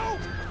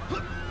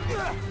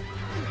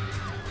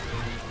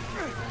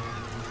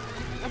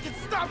 I can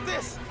stop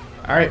this.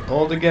 Alright,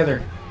 pull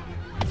together.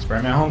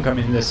 Spider-Man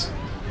Homecoming this.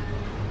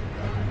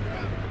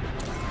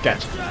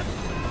 Gotcha. Just a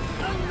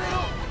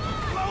little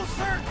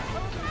closer.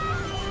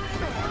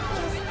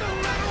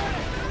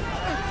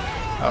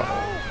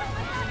 Uh-oh.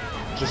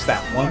 Just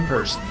that one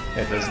person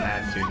that doesn't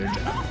add to their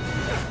job.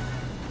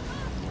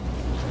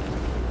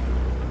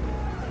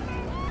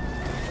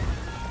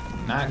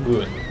 Not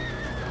good.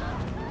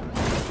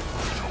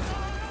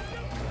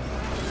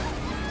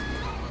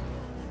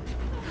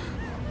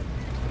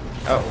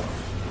 Uh-oh.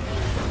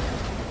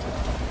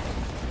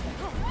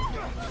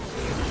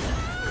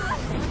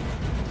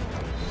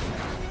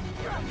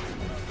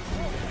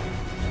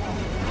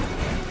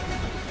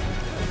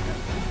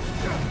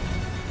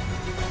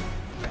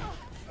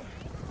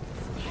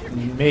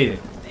 You made it.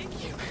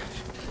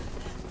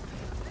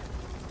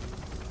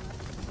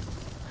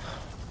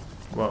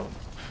 Whoa.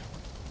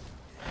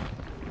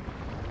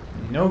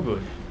 No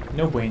good.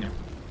 No bueno.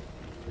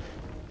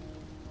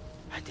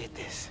 I did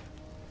this.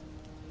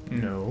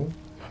 No.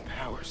 My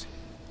powers.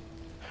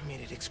 I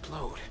made it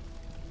explode.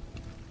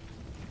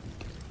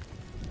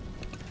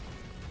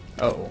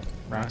 Uh-oh.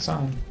 Rock's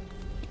on.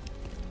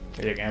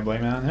 Are you gonna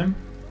blame it on him?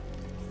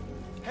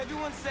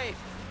 Everyone's safe.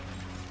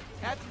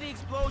 After the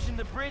explosion,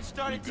 the bridge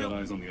started We've got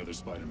eyes on the other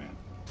Spider-Man.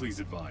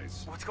 Please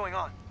advise. What's going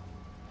on?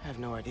 I have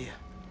no idea.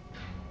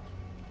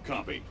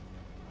 Copy.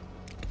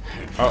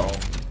 Uh-oh.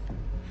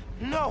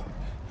 No!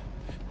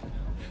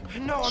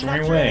 No, I'm Swing not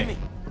away. drowning me.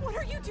 What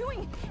are you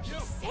doing? He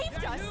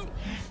saved us.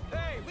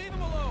 Hey, leave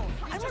him alone.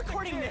 I'm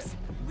recording this.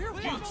 We're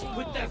watching.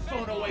 Put that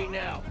phone away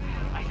now.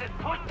 I said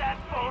put that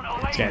phone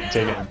away He's gonna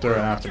take it and throw it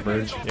off the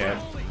bridge.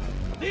 Yeah.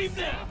 Leave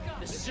now.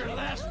 This is your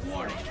last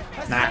warning.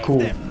 Not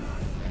cool.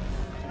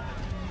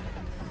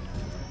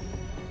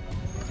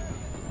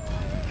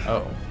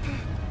 Uh-oh.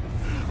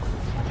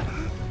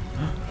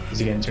 Is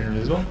he getting turned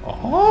invisible?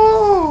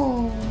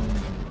 Oh!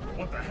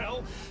 What the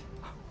hell?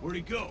 Where'd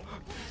he go?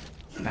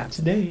 Not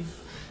today.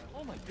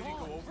 Oh my God. Did he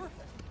go over?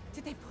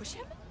 Did they push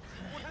him?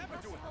 What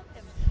happened to him?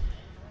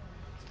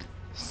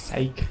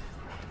 Psych.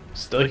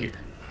 Still here.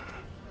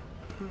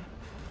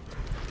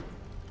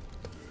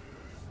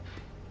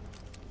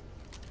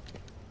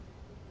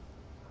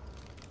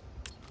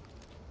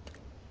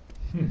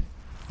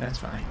 That's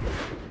fine.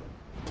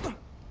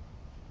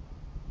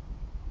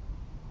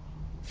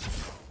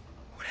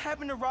 What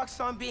happened to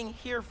Roxxon being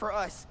here for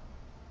us?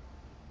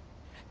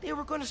 They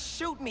were gonna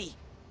shoot me.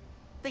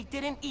 They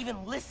didn't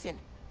even listen.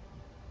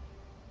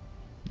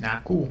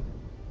 Not cool.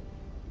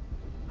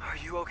 Are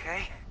you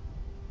okay?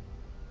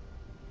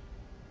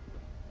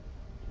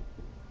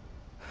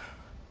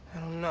 I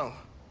don't know.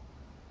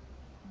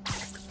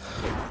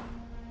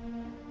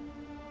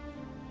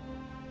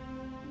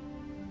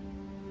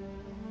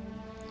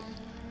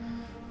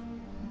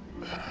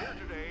 Here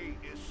today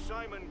is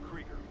Simon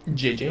Krieger.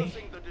 JJ.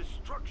 Discussing the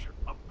destruction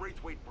of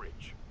Braithwaite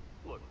Bridge.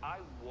 Look, I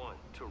want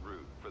to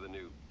root for the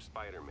new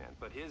Spider-Man,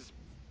 but his,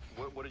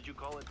 what did you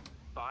call it?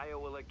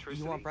 Bioelectricity?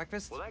 You want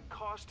breakfast? Well, that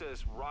cost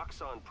us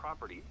Roxxon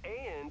property,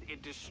 and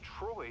it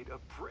destroyed a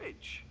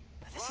bridge.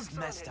 This is Roxxon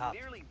messed had up.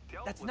 nearly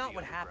dealt That's with not the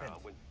what underground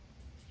happened. when-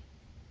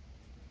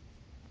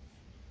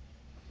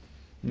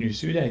 New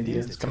suit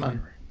ideas. Come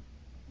on.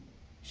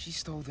 She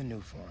stole the new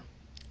form.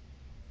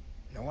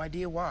 No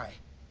idea why.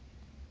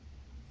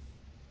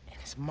 And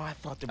it's my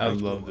fault to I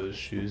break love the those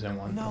shoes. I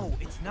want them. No,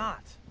 it's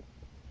not.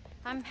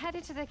 I'm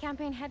headed to the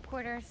campaign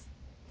headquarters.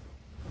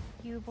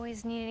 You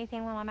boys need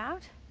anything while I'm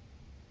out?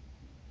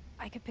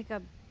 I could pick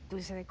up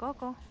dulce de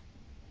coco.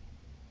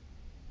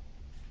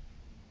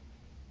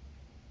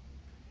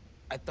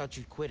 I thought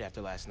you'd quit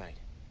after last night.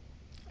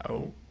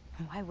 Oh.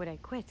 Why would I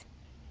quit?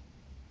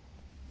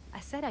 I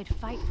said I'd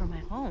fight for my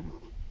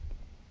home.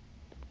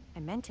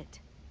 I meant it.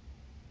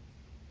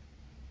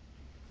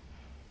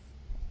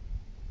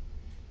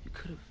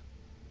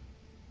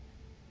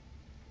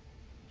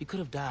 You could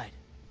have died.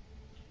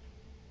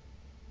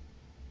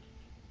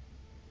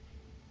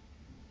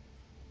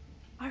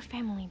 Our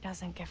family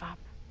doesn't give up.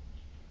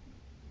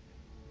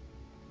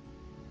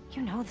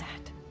 You know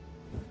that.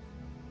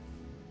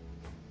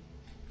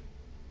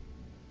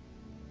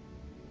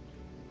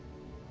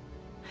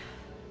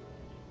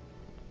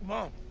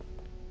 Mom.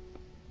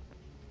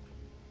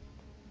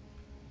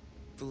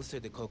 Dulce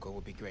de coco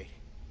would be great.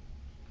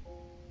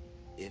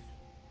 If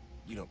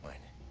you don't mind.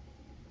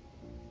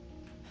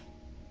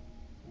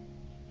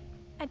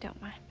 I don't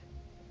mind.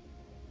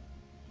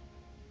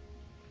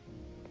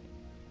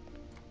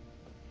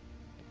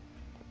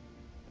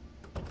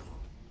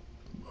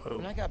 Whoa.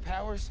 When I got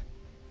powers,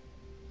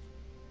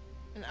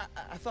 and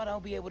I thought I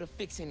would be able to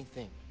fix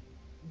anything.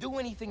 do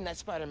anything that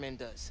Spider-Man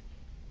does.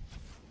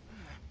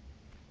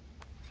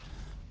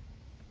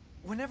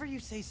 Whenever you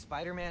say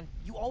Spider-Man,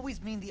 you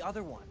always mean the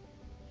other one.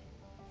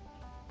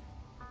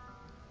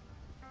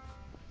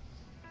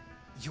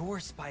 You're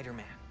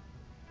Spider-Man.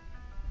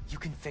 You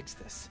can fix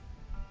this.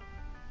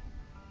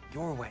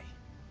 Your way.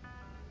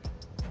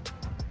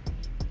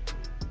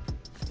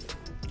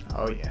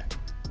 Oh yeah.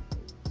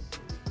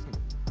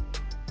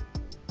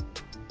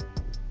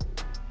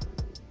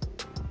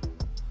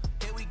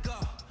 Here we go.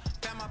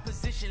 Found my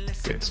position.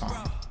 Let's Good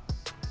song.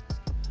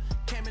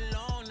 Came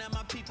along, now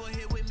my people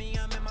here with me.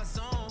 I'm in my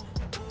zone.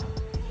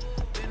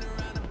 Been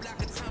around the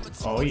block a time or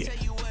two. Oh yeah.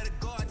 Tell you where to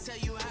go, I tell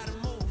you how to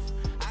move.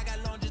 I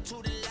got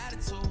longitude and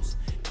latitudes.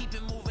 Keep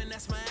it moving,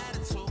 that's my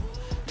attitude.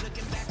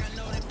 Looking back, I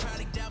know they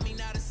probably doubt me.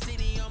 Now the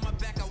city on my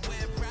back, I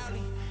wear it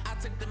proudly. I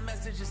took the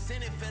message and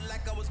sent it. Felt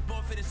like I was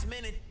born for this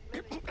minute.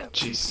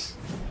 Jeez.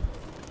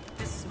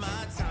 This is my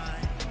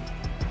time.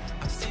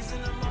 I'm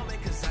seizing the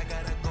moment cause I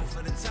gotta go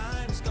for the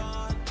time's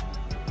gone.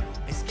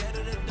 Ain't scared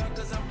of the dark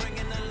cause I'm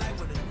bringing the light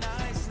with a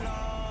nice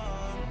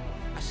long.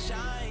 I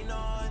shine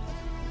on.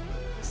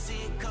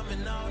 See it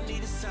coming, I don't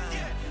need a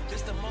sign.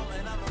 Just a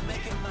moment, I'ma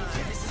make it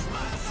mine. This is my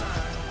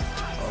time.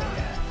 Oh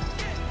yeah.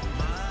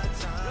 My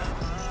time,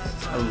 my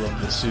time. I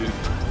love the suit.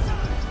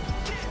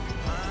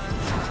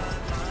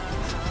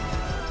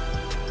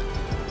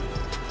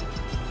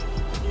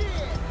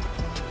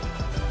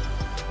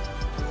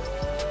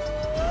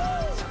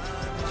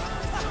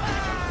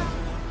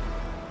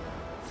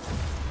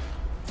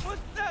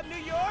 What's up, New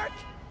York?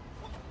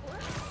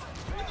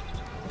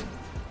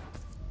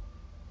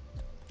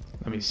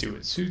 Let me see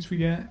what suits we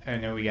got. I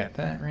know we got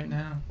that right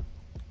now.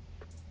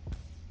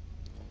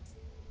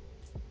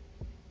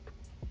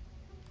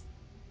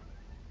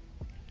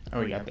 Oh,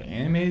 we got the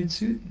animated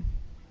suit.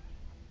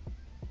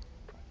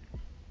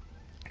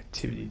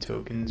 Activity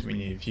tokens. We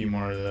need a few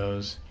more of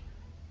those.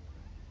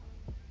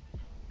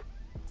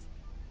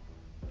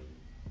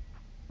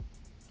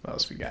 What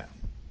else we got?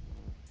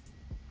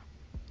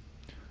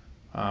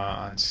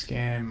 On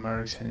scan,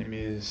 marks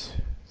enemies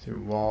through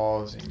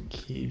walls and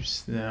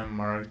keeps them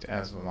marked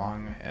as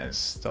long as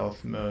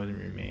stealth mode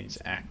remains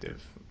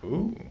active.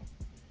 Ooh.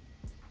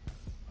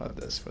 What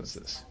this? What's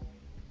this?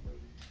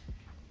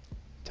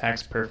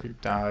 Attacks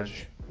perfect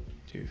dodge.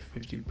 Do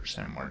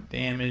 50% more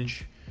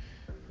damage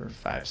for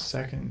 5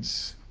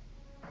 seconds.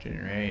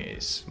 Generate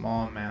a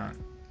small amount.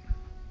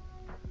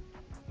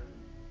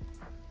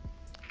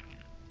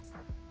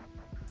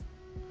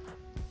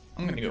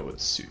 I'm gonna go with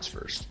suits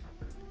first.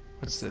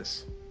 What's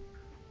this?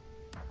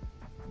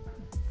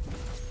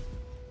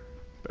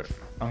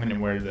 I'm gonna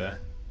wear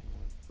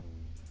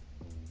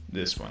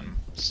this one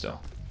still.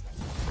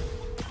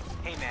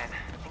 Hey man,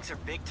 things are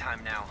big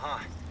time now, huh?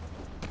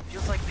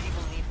 Feels like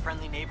people need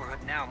friendly neighborhood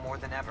now more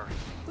than ever.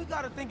 We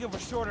gotta think of a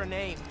shorter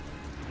name.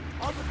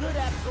 All the good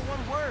apps are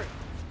one word.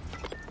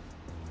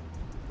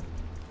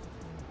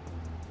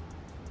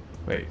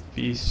 Wait,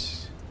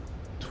 feast,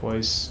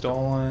 toys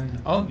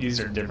stolen. Oh, these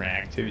are different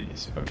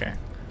activities. Okay.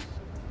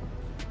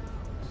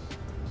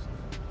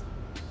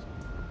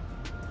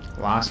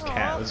 Lost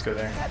cat. Let's go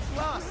there. Cat's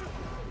lost.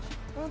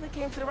 Well, they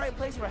came to the right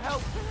place for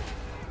help.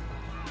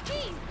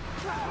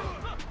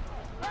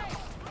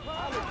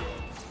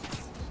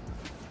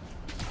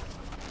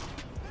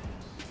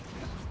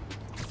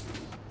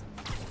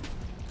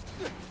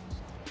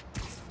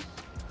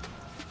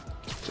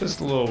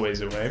 Just a little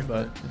ways away,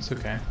 but it's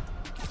okay.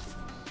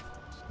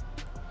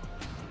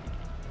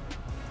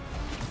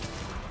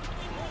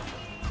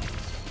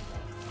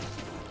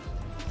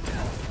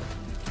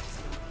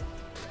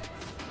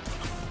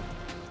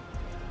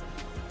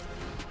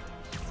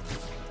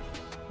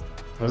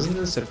 Wasn't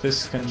this a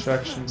Fisk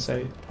construction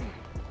site?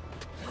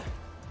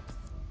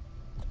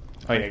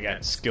 Oh yeah, I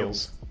got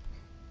skills.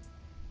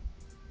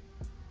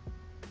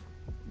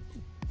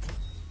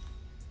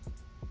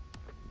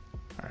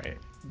 Alright,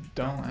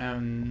 don't have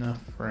enough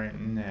right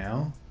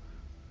now.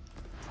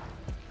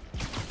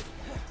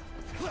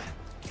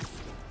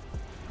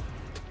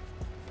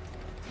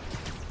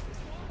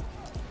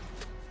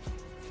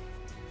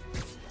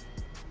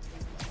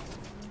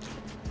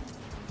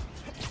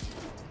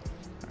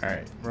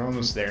 Alright, we're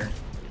almost there.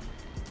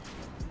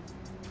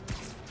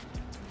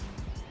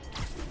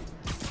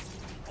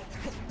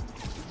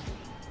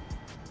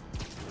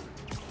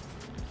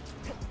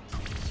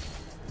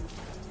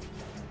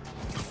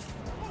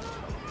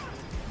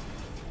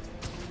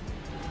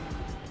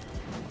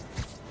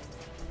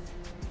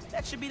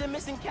 That should be the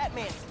missing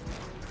Catman.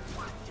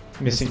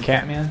 Missing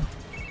Catman?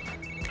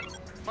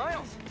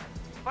 Miles,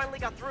 finally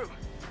got through.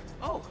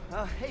 Oh,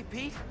 hey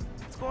Pete.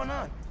 What's going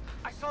on?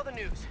 I saw the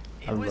news.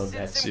 It I was love in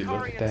that suit. Look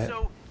at Simkarian, that.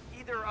 so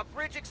either a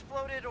bridge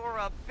exploded or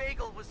a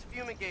bagel was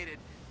fumigated,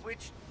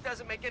 which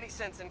doesn't make any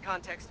sense in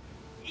context.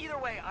 Either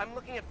way, I'm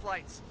looking at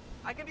flights.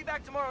 I can be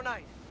back tomorrow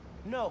night.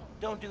 No,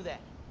 don't do that.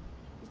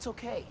 It's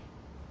okay.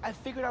 I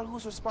figured out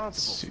who's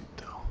responsible. Suit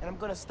though. And I'm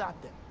gonna stop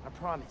them. I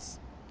promise.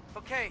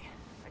 Okay,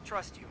 I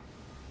trust you.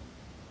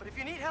 But if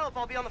you need help,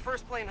 I'll be on the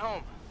first plane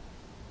home.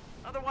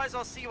 Otherwise,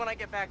 I'll see you when I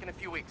get back in a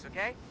few weeks,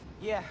 okay?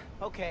 Yeah,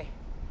 okay.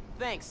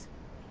 thanks.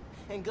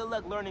 And good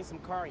luck learning some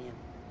Karian.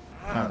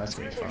 Oh, that's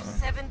gonna be fun. There's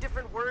 7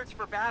 different words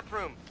for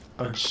bathroom.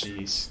 Oh,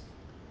 jeez.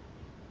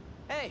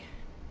 Hey,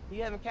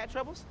 you having cat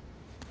troubles?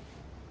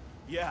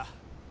 Yeah.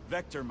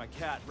 Vector, my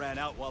cat, ran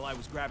out while I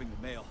was grabbing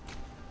the mail.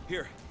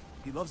 Here,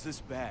 he loves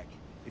this bag.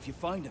 If you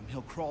find him,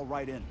 he'll crawl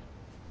right in.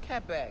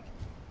 Cat bag.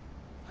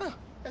 Huh,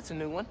 that's a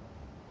new one.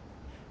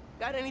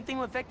 Got anything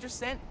with Vector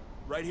sent?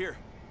 Right here.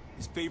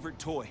 His favorite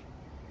toy.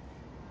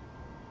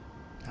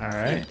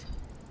 Alright.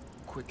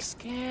 Quick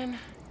scan.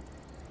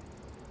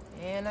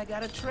 And I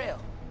got a trail.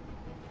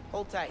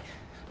 Hold tight.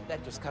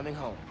 Vector's coming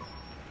home.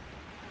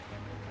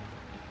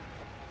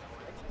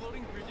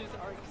 Exploding bridges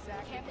are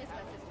exactly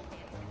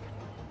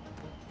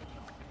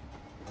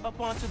up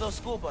onto those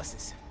school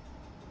buses.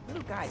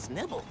 Little guys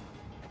nibble.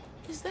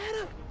 Is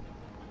that a...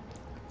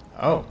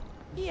 Oh.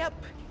 Yep.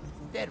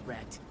 Dead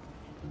rat.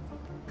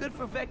 Good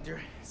for Vector,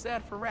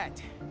 sad for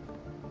Rat.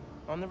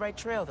 On the right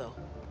trail, though.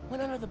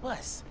 Went under the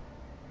bus.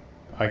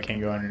 I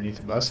can't go underneath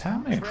the bus. How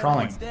am I Trail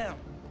crawling? leads down.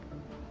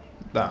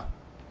 Duh.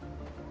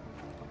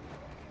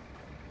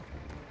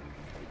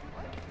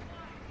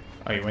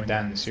 Oh, you went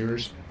down in the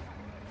sewers?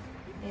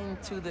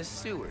 Into the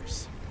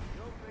sewers.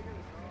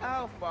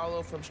 I'll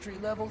follow from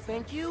street level,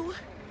 thank you.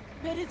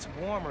 Bet it's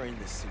warmer in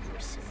the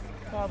sewers.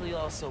 Probably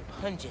also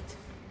pungent.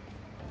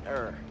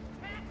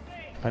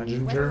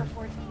 Pungenter?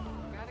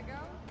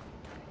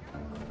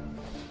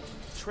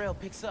 Trail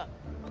picks up.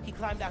 He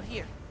climbed out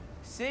here.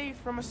 Saved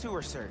from a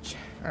sewer search.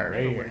 Alright,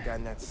 Never here. would have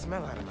gotten that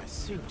smell out of my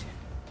suit.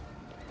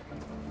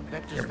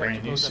 Vector's Your vector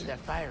brain goes use. up that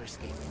fire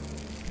escape.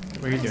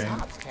 What are you Nice doing?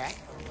 hops, cat.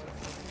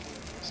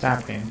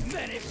 Stop, Finn.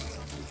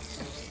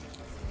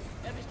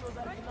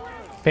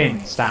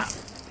 Finn, stop.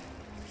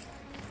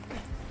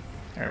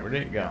 Alright, where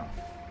did it go?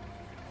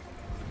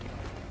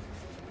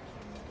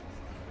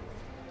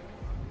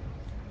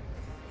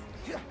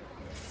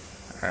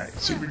 Alright,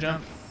 super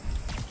jump.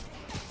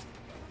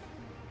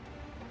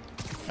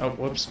 Oh,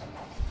 whoops.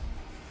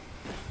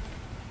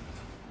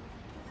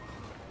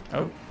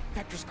 Oh.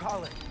 Vector's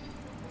calling.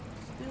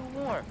 Still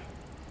warm.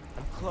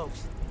 I'm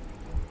close.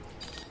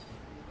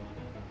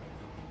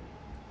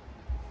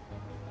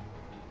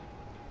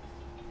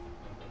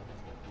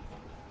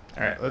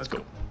 Alright, let's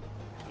go.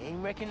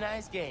 Game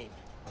recognized game.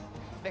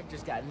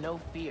 Vector's got no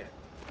fear.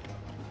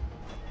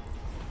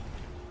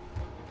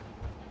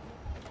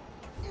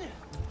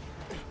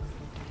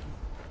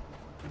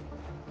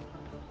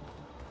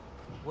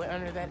 We're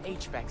under that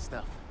HVAC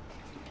stuff.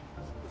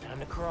 Time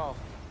to crawl.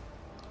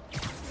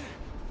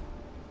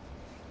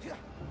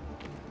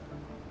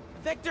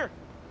 Vector!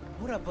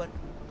 What up, bud?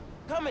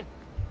 Coming!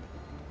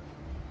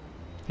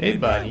 Hey,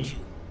 buddy.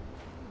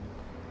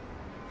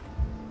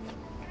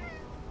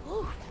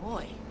 Oh,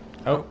 boy.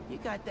 Oh. You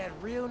got that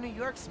real New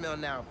York smell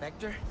now,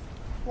 Vector.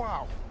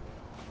 Wow.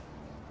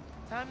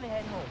 Time to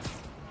head home.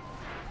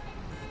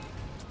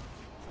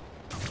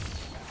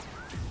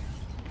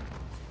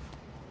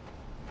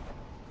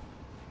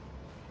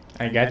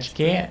 I got your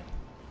cat.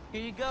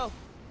 Here you go.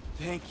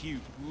 Thank you.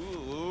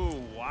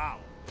 Ooh, wow.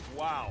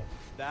 Wow.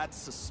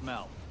 That's the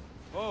smell.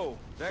 Oh,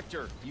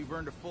 Vector, you've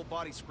earned a full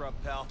body scrub,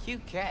 pal.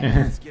 Cute cat.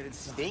 Let's get it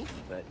stinky,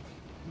 but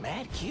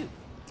mad cute.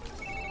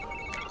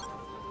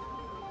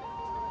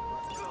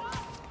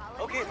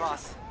 Okay,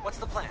 boss. What's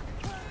the plan?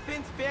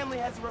 Finn's family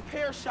has a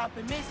repair shop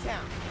in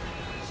Midtown.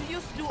 She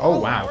used to do Oh,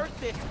 all wow. the work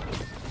there.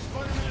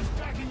 Spider-Man's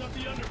backing up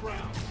the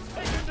underground.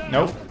 Take him down.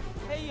 Nope.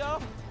 Hey,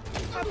 y'all.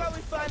 How about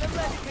we find a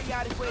less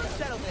chaotic way to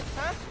settle this,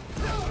 huh?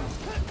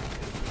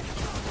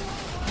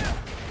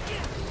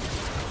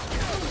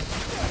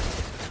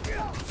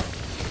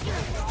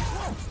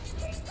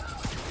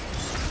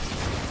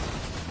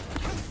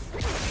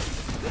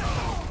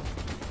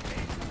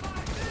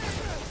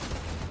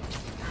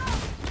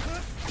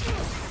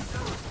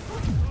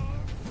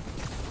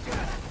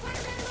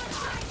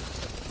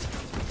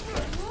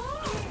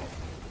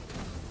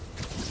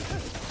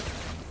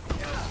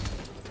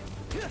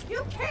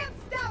 You can't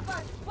stop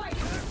us, Spider!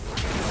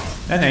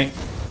 That ain't.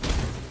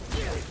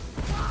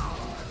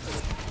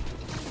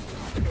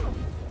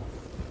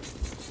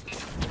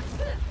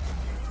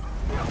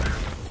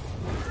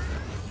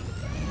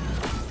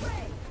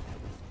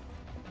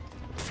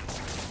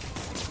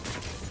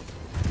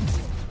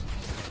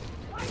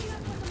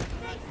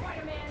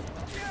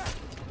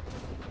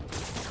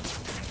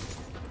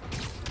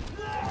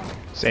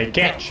 Say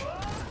catch.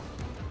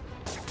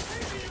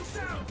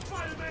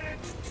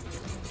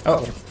 Uh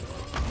oh.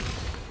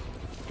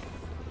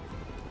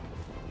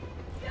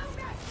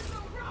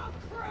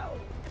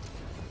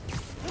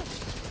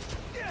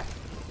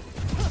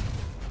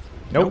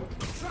 Nope.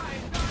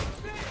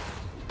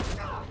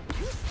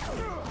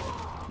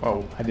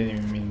 Whoa, I didn't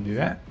even mean to do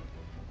that.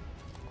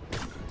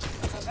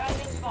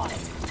 Surpassing spotted.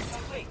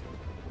 Complete.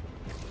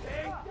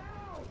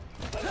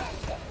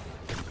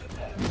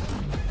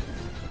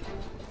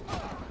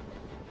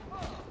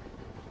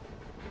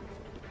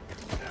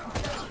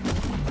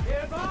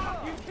 Give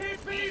up! You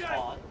can't beat us!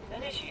 Spawn.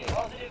 Initiate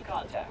positive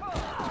contact.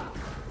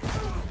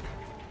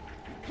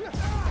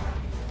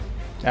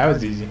 That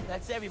was easy.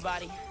 That's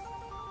everybody.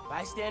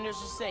 Bystanders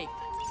are safe.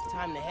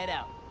 Time to head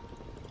out.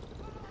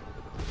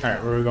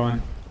 Alright, where are we going?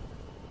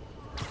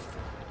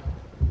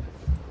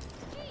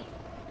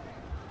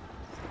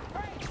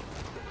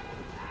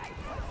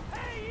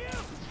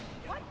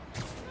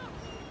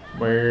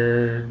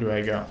 Where do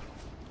I go?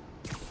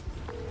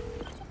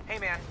 Hey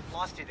man,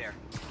 lost you there.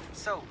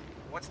 So,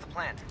 what's the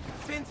plan?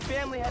 Finn's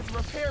family has a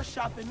repair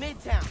shop in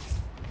Midtown.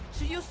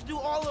 She used to do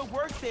all her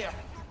work there.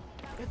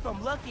 If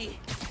I'm lucky,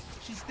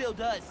 she still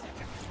does.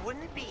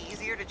 Wouldn't it be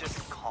easier to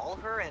just call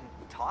her and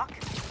talk?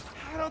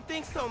 I don't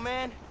think so,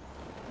 man.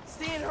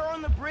 Seeing her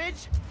on the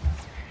bridge,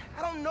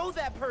 I don't know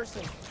that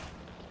person.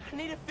 I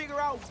need to figure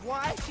out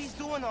why she's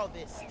doing all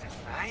this.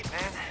 Alright,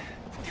 man.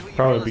 Do what you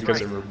Probably feel is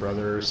because right. of her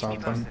brother or Keep me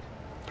something. posted.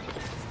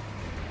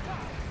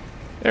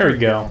 There we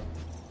go.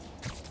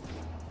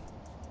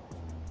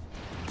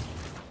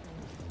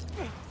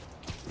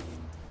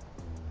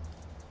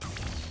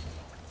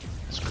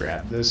 Let's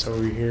grab this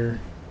over here.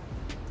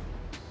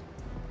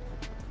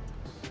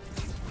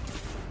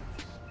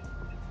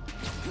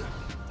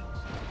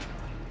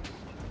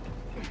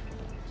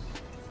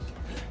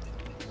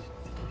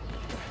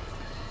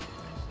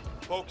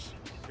 Folks,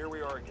 here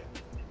we are again.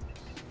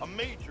 A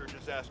major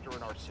disaster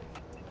in our city.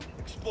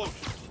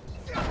 Explosions,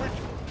 bridge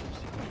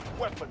closures,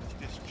 weapons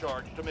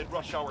discharged amid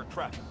rush hour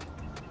traffic.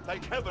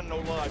 Thank heaven no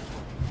lives were lost.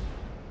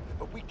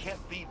 But we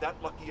can't be that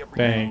lucky every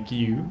day. Thank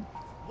you.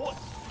 What?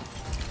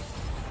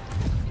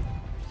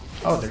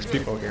 Oh, there's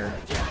people here.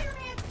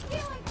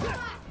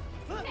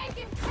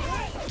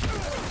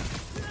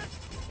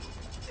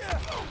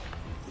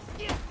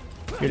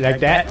 You like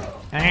that?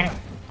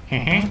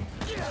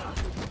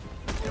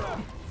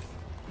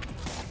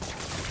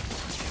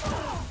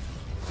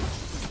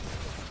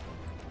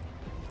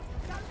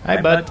 Hi,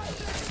 bud.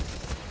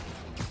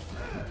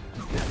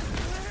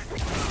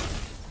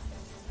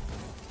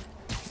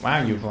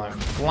 Wow, you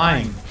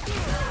flying.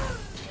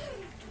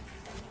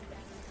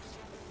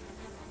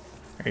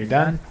 Are you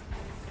done?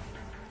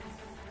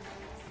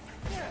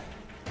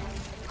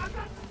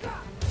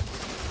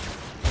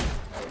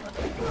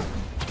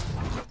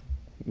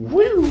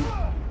 Woo!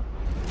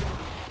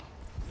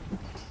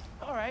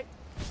 Alright.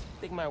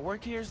 Think my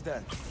work here is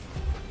done.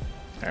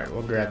 Alright,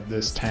 we'll grab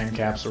this time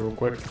capsule real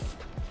quick.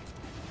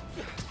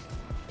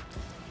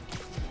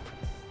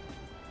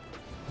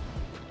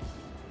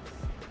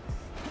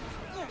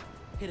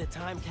 Hit a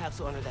time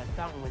capsule under that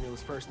fountain when it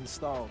was first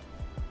installed.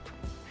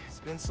 It's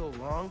been so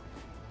long.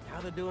 Now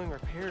they're doing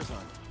repairs on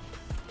it.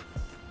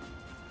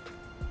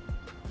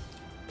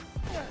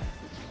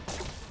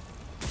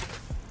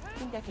 I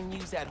think I can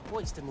use that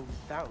hoist to move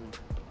the fountain.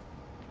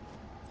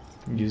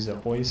 Use the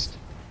hoist.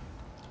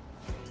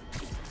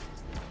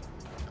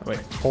 Oh,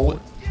 wait, pull it.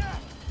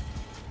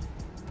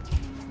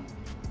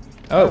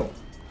 Oh!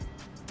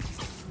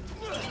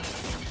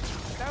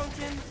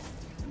 Fountain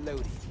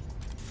loaded.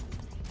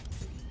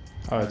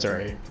 Oh, that's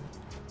alright.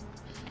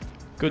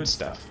 Good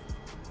stuff.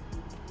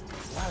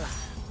 Voila.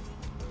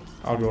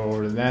 I'll go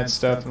over to that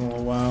stuff in a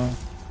little while.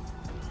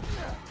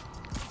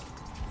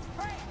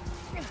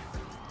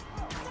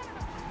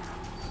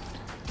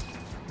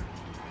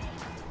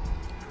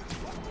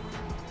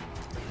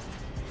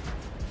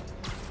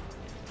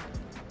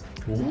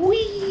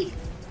 Whee!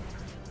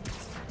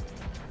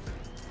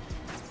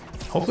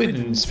 Hopefully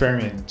the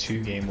Spider-Man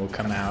 2 game will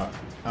come out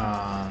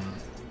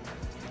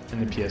in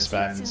the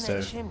PS5 instead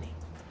of...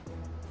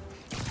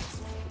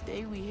 The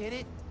day we hit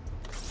it,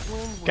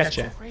 wind was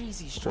Gotcha.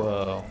 crazy strong.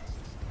 Whoa.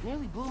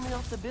 Nearly blew me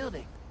off the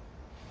building.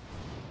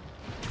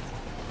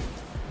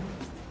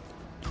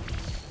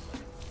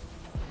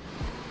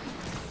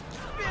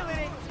 Feeling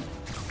it.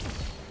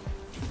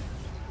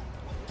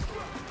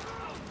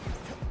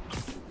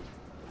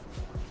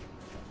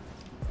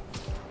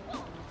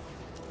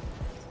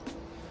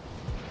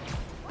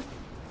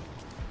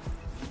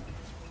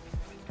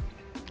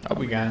 Oh,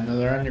 we got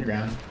another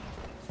underground.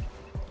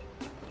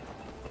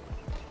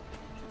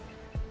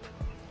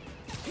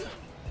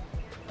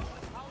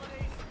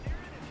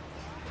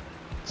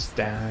 It's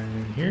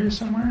down here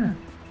somewhere.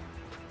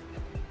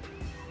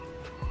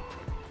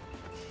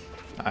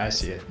 I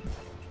see it.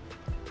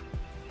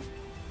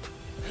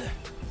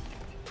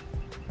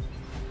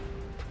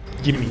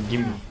 Gimme,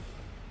 gimme.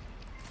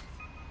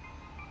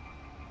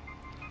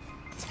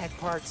 Tech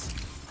parts,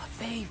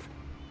 a fave.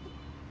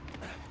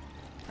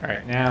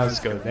 Alright, now let's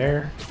go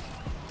there.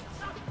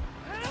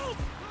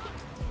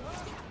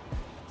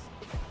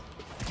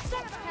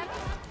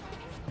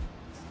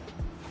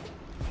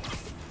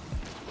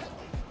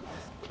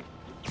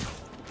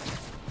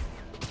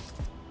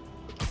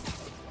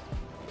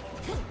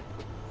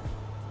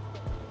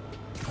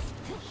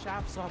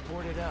 Shop's all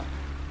boarded up.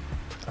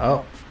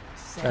 Oh,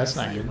 Sad that's to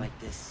not see it good. like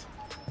this.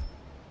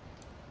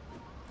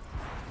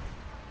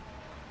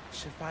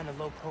 Should find a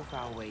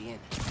low-profile way in.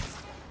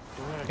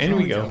 Don't wanna In draw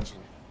we go. attention.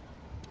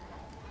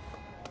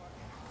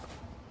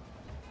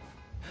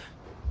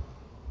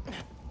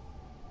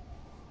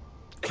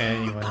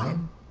 Anyone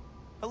home?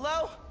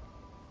 Hello?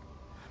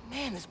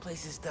 Man, this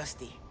place is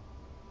dusty.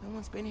 No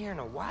one's been here in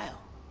a while.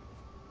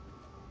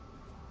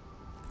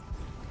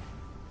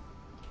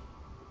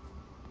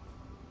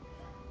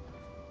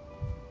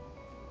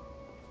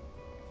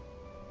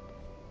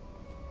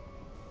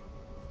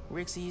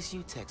 Rick's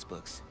ESU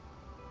textbooks.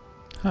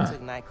 Huh.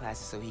 Took night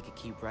classes so he could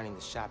keep running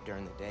the shop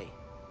during the day.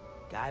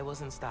 Guy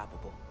was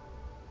unstoppable.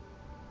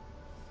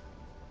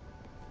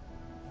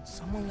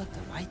 Someone left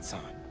the lights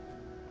on.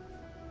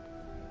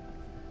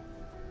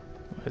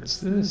 What's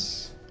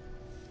this?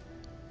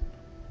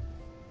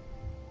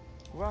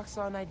 Rock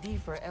saw an ID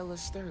for Ella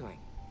Sterling.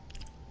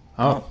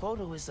 Oh. The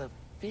photo is of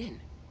Finn.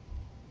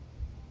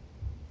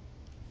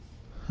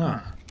 Huh.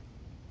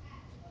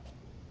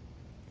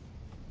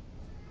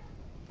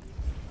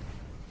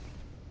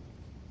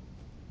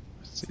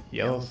 What's the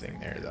yellow thing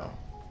there, though?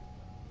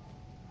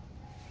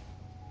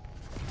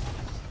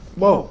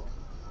 Whoa.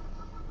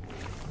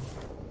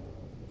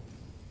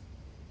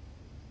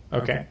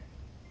 Okay.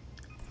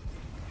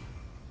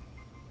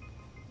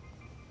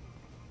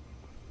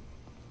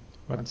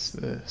 What's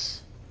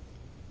this?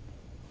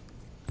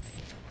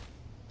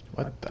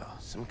 What the?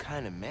 Some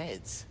kind of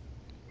meds.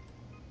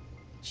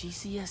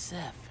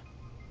 GCSF.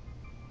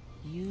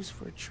 Used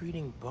for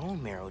treating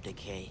bone marrow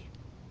decay.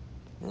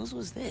 Whose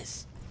was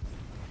this?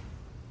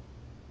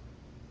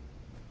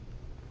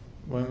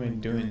 What am I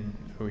doing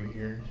over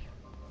here?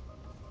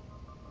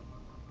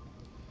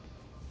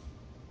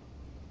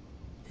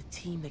 The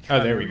team that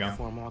Oh, there we go.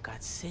 uniform all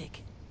got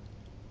sick.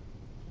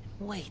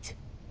 Wait.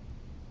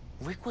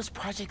 Rick was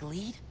project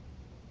lead?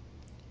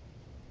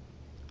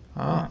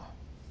 Oh.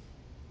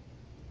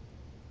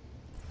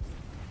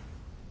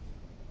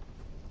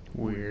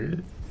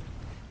 Weird.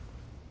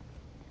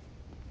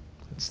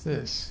 What's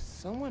this?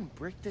 Someone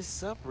bricked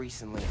this up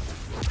recently.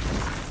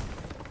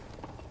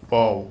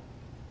 Whoa.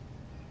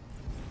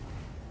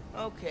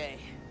 Okay,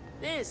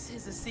 this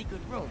is a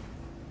secret room.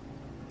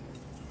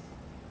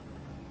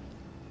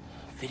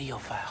 Video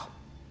file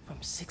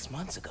from 6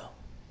 months ago.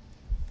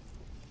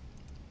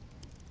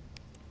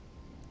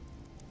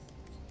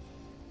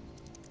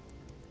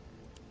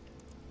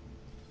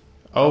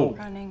 Oh.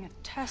 Running a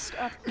test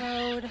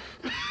upload.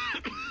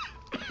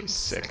 He's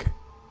sick.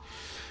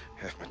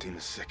 Half my team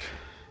is sick.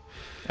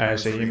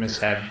 So he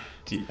must have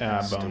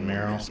bone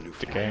marrow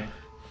decay.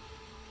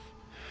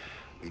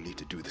 We need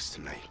to do this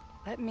tonight.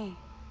 Let me.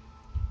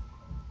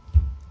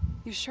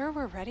 You sure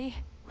we're ready?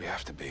 We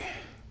have to be.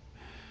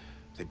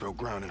 They broke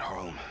ground in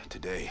Harlem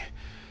today,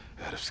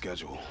 ahead of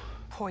schedule.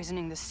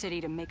 Poisoning the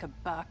city to make a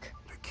buck.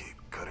 They keep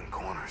cutting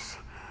corners,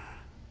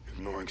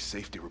 ignoring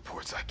safety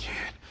reports. I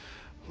can't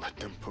let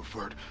them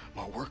pervert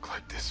my work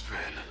like this,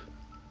 Finn.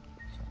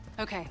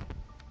 Okay.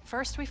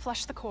 First we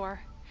flush the core,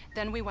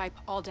 then we wipe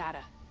all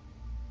data.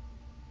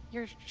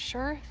 You're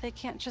sure they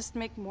can't just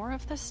make more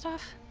of this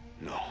stuff?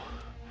 No.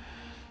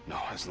 No,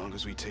 as long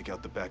as we take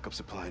out the backup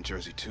supply in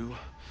Jersey too.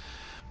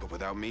 But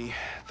without me,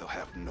 they'll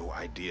have no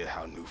idea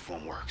how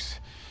Nuform works.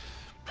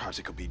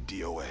 Project will be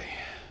DOA.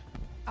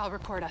 I'll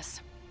record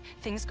us.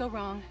 Things go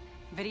wrong,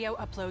 video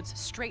uploads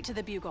straight to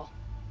the Bugle.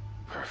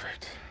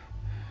 Perfect.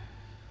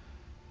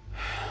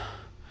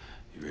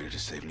 You ready to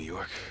save New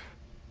York?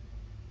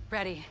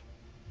 Ready.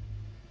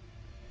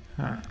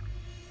 Huh.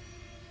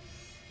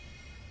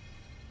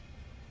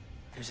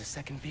 There's a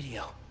second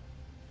video.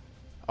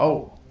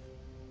 Oh.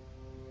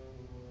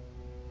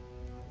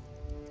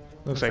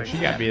 Looks like she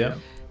got beat up.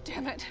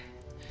 Damn it.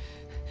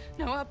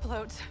 No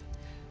uploads.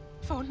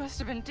 Phone must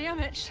have been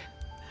damaged.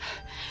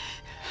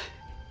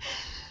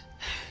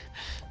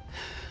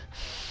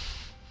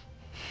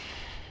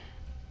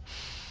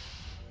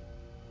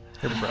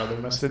 Her brother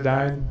must have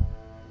died.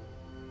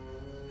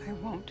 I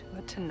won't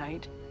let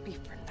tonight be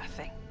for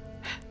nothing.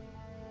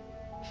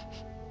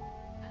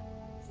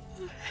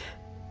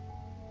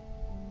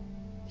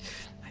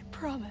 I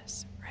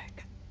promise,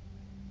 Rick.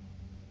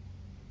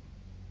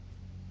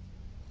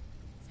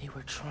 They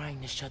were trying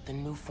to shut the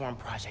Nuform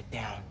project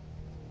down.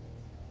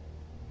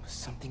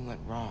 Something went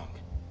wrong.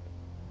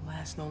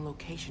 Last known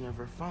location of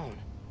her phone.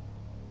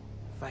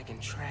 If I can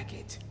track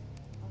it.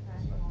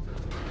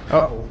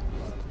 Uh-oh.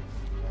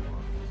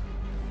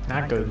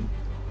 Not good.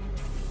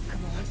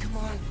 Come on, come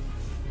on.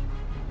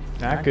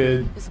 Not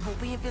good. Invisible,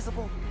 be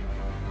invisible.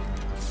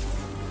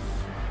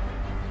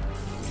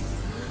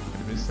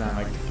 It's not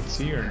like they can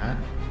see her or not.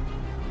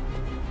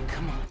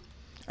 Come on.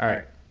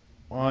 Alright.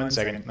 1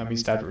 second. Let me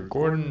stop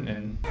recording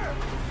and...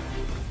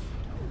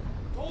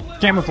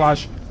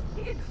 Camouflage!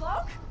 You can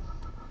cloak?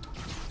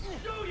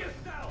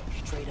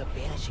 Straight up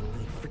vanishing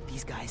really freaked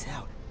these guys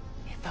out.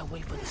 If I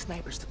wait for the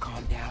snipers to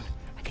calm down,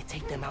 I can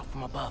take them out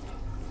from above.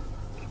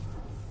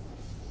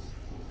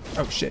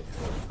 Oh shit.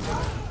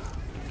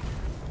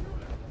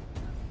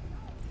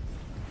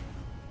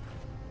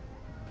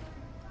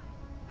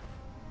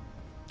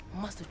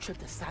 Must have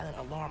tripped a silent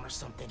alarm or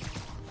something.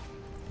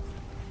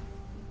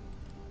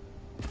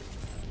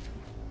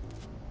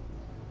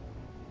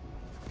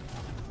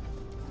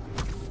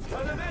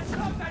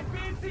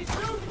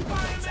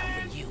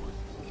 You.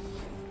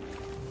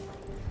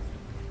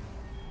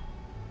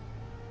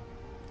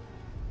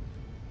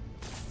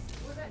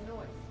 What was that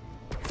noise?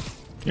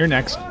 You're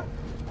next.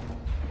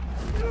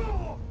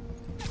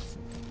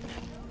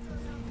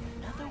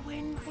 Another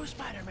win for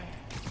Spider-Man.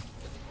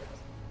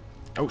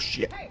 Oh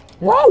shit. Hey,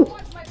 Whoa!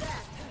 watch my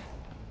back.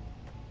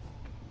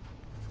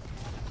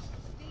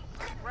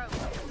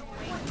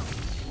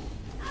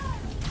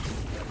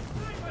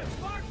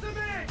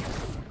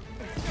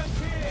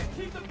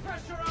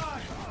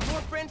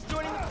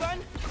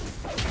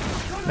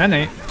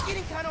 Nene.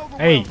 Getting kind of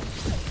Hey.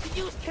 overwhelmed. Could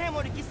use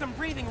camo to get some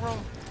breathing room.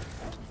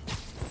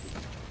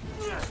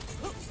 These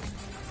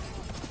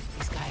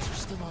guys are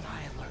still on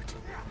high alert.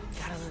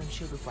 Gotta let them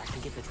chill before I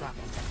can get the drop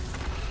on them.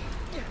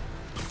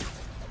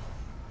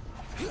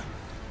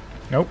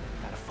 Nope.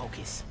 Gotta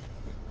focus.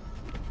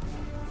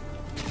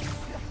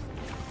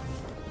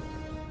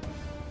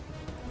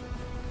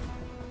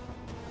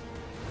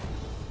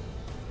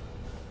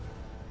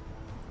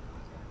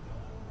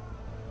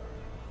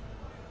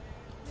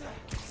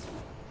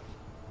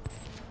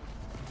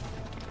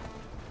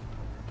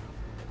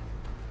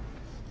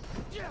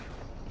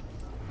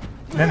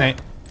 Nene.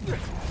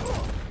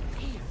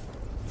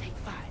 Take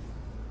 5.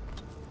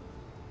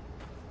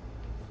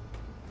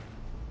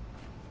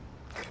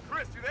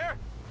 Chris, you there?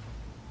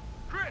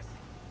 Chris!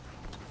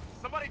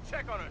 Somebody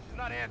check on her. She's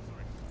not answering.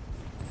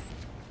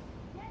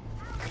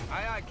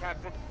 Aye, aye,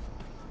 Captain.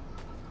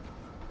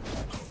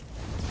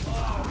 Oh,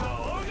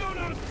 no. Oh,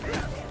 no, no.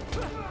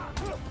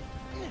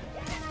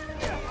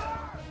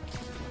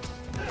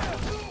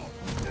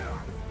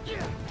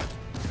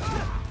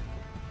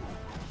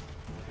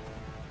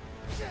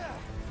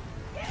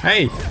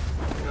 Hey.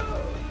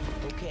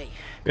 Okay.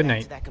 Good back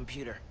night. to that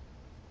computer.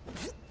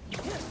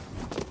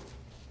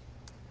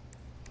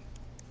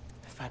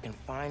 If I can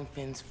find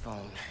Finn's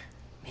phone,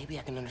 maybe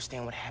I can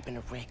understand what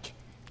happened to Rick.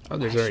 Oh,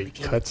 there's Why she already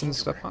became a cuts and tinkerer.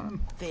 stuff on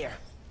him. There.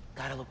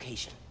 Got a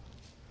location.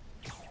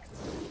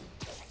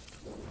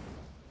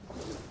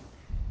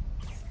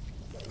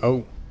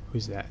 Oh,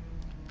 who's that?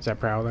 Is that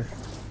Prowler?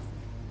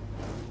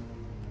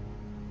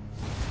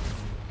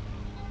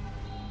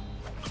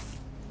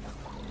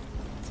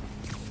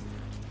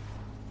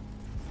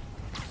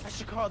 I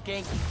should call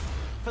Genki.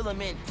 Fill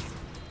him in.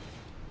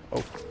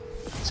 Oh,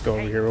 let's go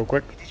over here real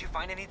quick. Did you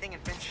find anything in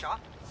Finn's shop?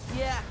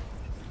 Yeah.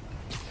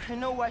 I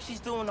know why she's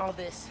doing all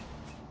this.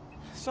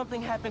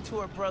 Something happened to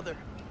her brother.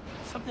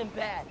 Something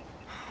bad.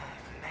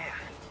 Man.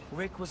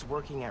 Rick was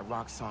working at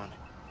Roxxon.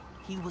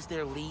 He was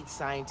their lead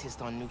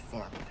scientist on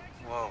Newform.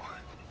 Whoa.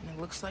 And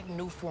it looks like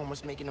Newform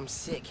was making him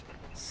sick.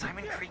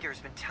 Simon Krieger's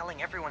been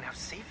telling everyone how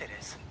safe it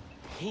is.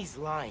 He's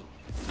lying.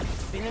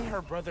 Finn and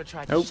her brother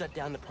tried Nope. to shut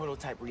down the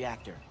prototype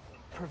reactor.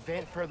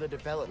 Prevent further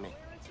development.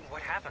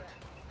 What happened?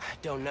 I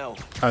don't know.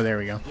 Oh, there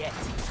we go. Yet.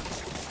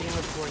 Finn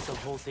recorded the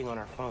whole thing on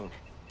her phone.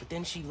 But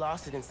then she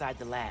lost it inside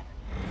the lab.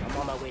 I'm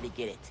on my way to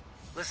get it.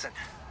 Listen,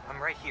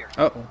 I'm right here.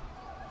 Uh-oh.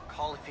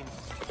 Call if you...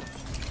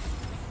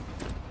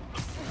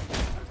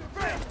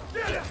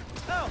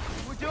 Oh,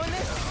 we're doing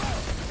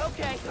this?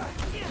 Okay.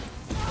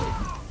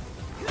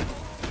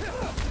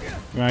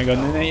 You wanna go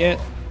Nene yet?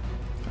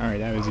 Alright,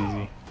 that was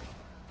easy.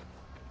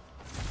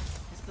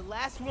 It's the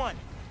last one.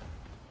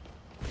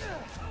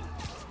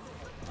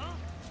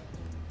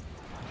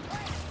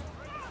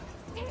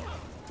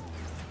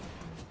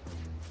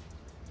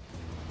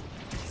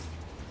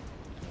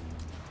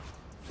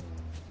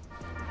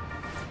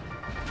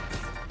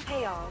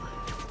 Hey y'all,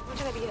 we're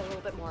gonna be a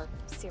little bit more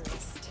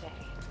serious today.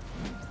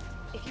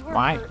 If you were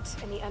Why?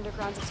 hurt in the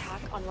Underground's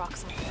attack on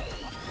Roxxon,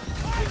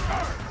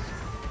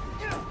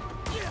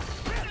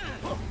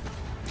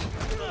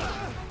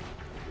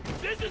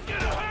 This is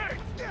gonna hurt!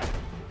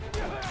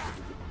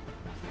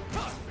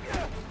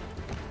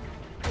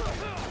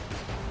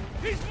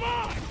 He's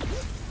mine!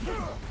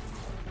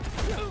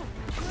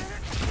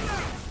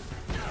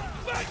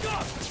 Back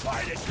up!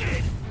 Fight it,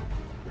 kid!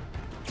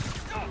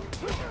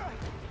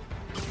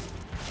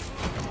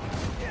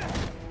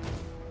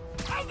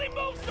 How's he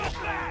move so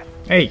fast?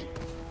 Hey.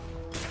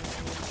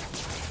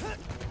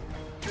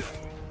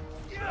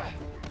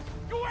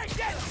 You ain't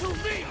that to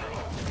me!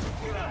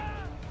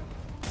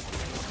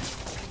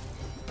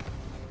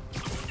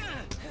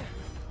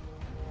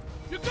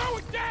 You're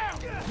going down!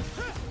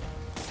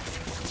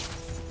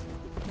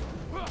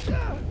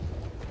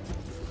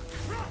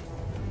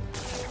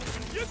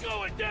 You're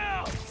going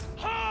down!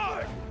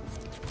 Hard!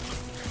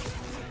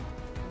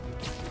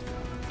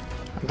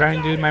 I'm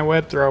trying to do my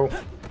web throw.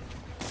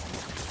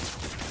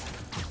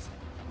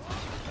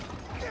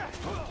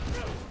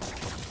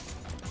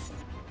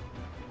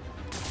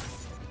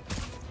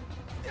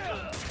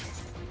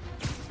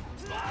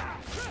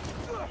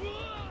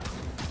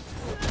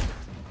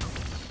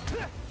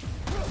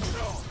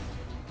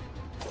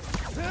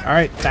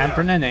 Alright, time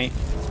for Nene.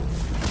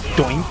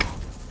 Doink.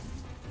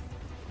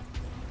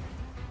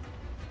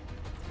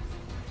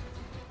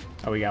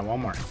 Oh, we got one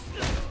more.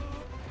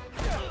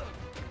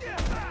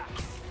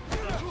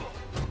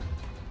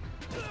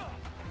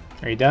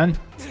 Are you done?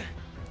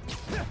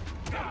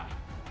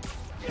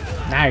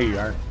 Now you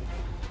are.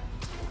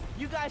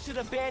 You guys should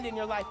abandon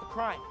your life of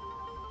crime.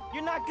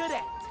 You're not good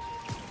at it.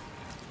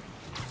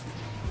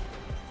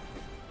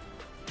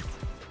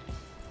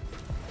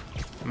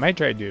 I might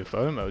try to do a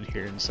photo mode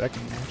here in a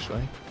second,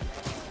 actually.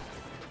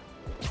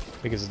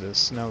 Because the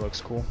snow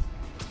looks cool.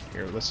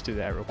 Here, let's do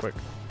that real quick.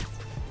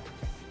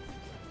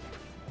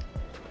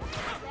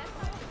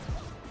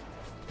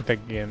 If I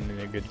can get him in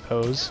a good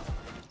pose.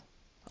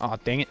 Aw,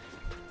 dang it.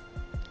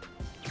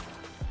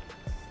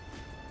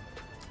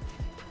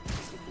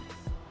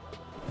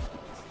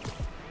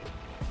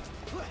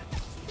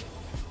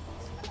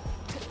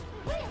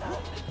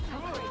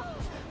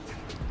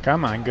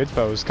 Come on, good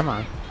pose. Come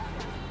on.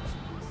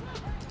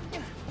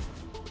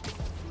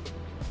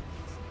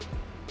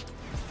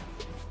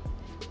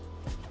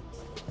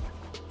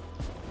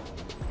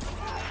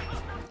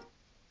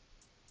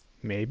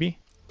 Maybe?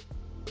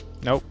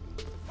 Nope.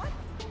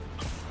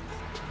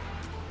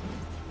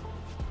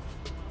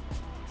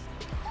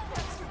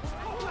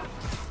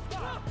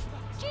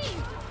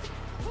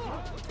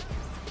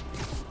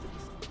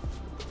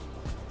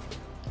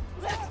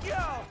 Let's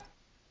go!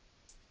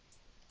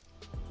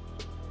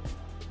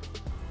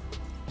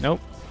 Nope.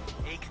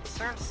 A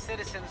concerned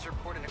citizen has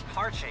reported a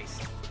car chase.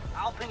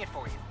 I'll ping it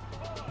for you.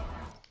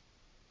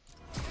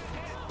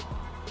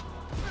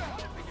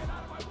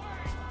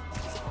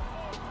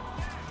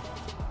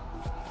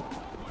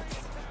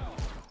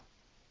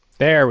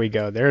 There we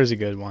go. There's a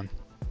good one.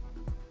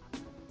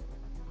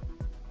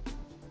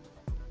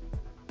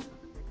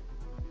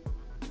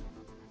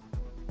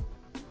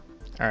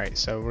 Alright,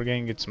 so we're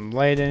gonna get some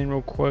light in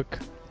real quick.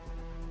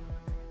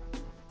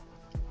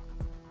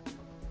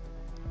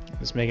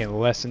 Let's make it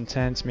less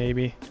intense,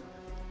 maybe.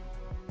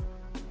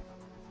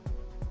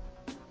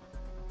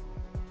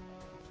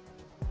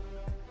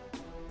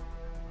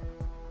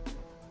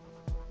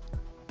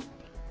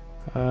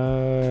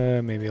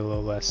 Maybe a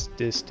little less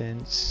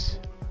distance.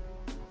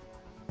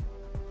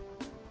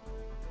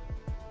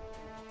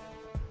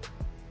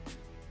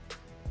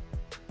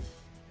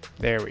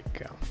 There we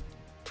go.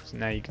 So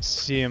now you can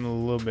see him a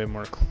little bit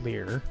more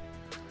clear.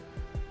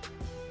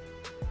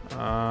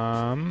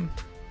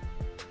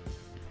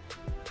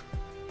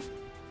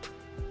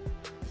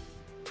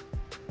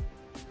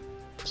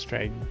 Let's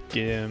try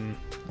to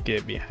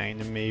get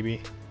behind him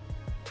maybe.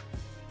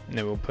 And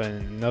then we'll put in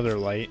another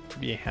light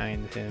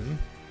behind him.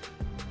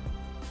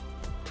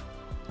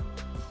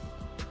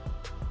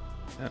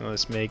 And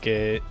let's make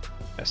it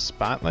a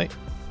spotlight.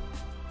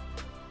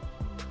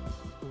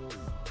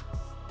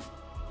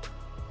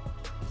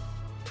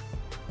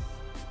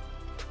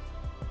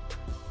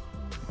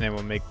 Then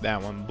we'll make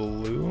that one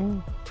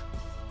blue.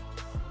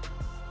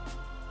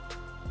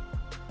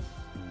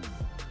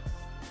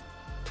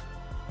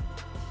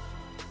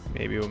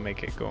 Maybe we'll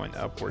make it going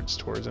upwards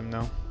towards him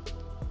now.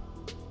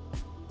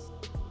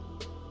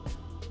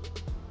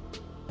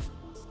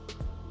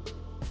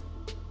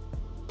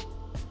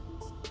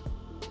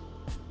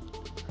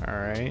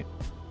 Alright.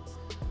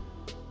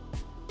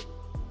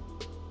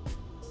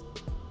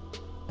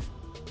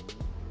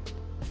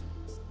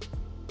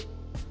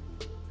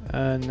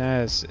 Not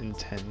as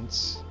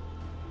intense.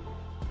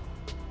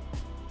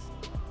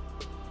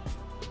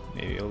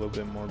 Maybe a little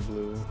bit more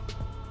blue.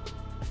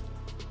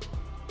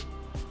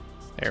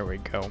 There we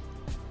go.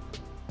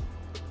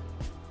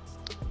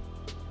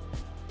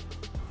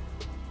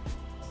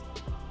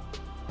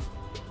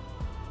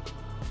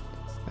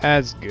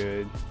 That's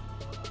good.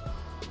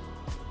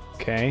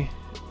 Okay.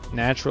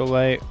 Natural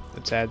light.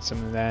 Let's add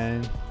some of that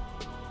in.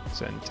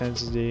 So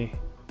intensity.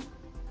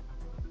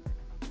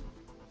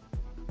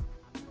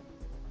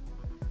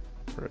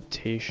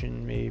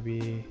 Rotation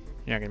maybe.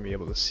 You're not going to be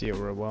able to see it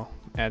real well.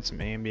 Add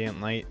some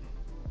ambient light.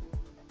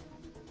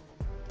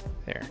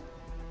 There.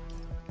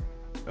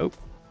 Oh,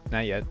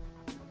 not yet.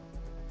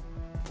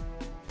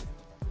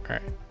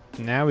 Alright.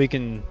 Now we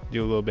can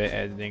do a little bit of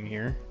editing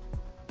here.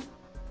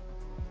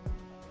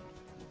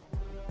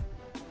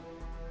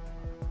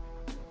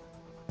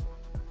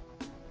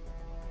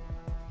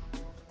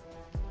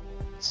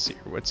 Let's see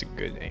here. What's a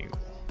good angle?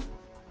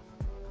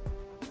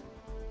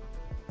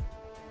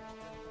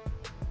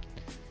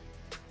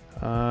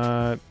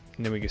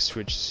 And then we can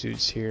switch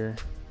suits here.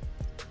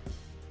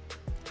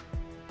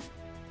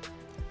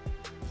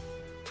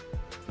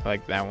 I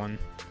like that one.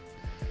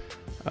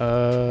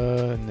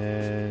 And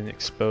then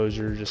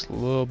exposure just a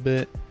little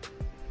bit.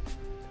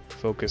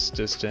 Focus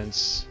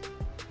distance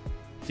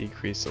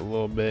decrease a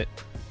little bit.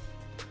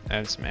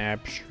 Add some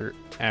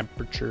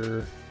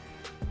aperture.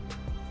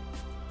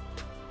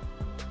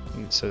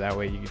 And so that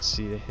way you can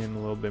see him a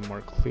little bit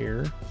more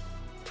clear.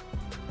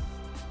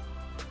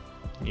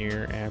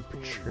 Near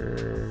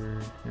aperture.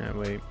 No,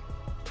 wait.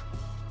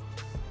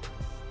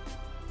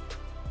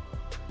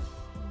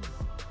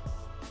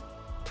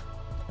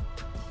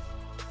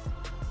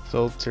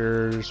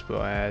 Filters,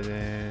 we'll add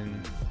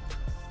in.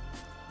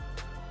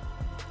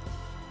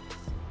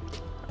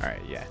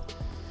 Alright, yeah.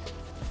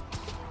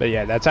 But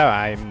yeah, that's how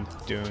I'm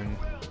doing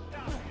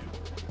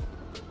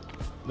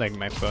like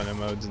my photo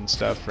modes and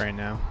stuff right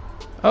now.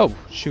 Oh,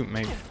 shoot,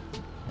 my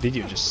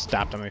video just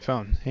stopped on my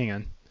phone. Hang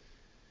on.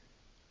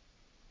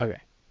 Okay.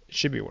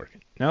 Should be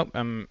working. Nope,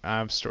 I'm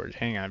out of storage.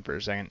 Hang on for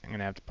a second. I'm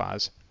gonna have to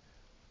pause.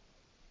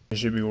 It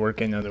should be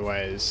working,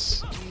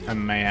 otherwise I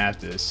might have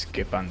to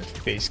skip on the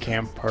face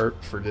cam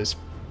part for this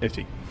if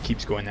it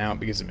keeps going out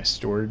because of my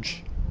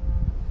storage.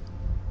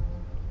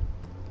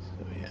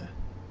 So yeah.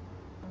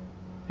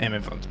 And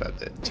my phone's about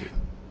dead too.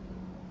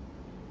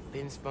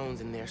 Finn's phone's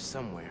in there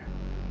somewhere.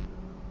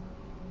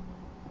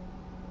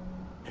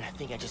 And I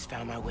think I just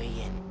found my way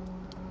in.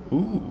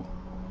 Ooh.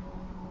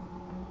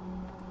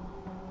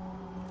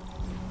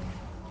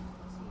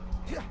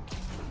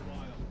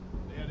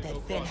 That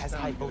Fen has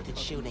high voltage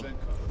shielding.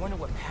 Wonder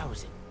what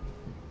powers it.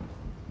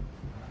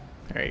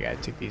 Alright, you gotta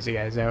take these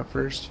guys out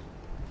first.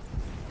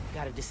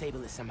 Gotta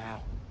disable it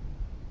somehow.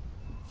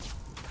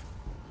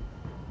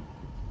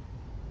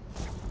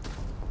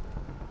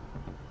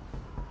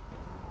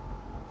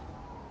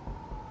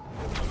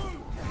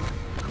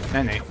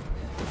 Nene.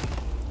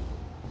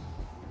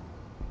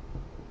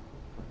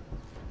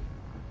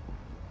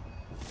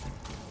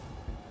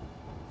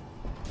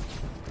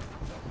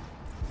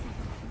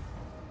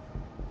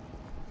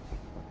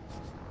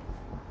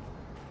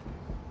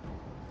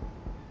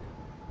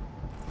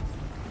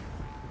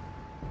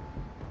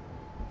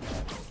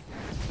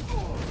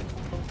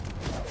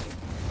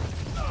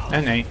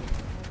 Nene.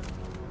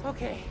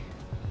 Okay.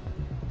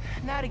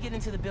 Now to get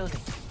into the building.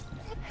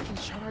 I can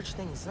charge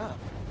things up.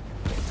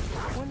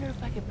 I wonder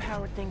if I can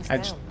power things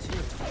down too.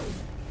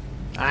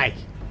 Aye.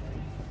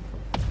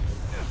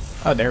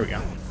 Oh, there we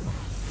go.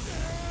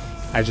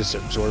 I just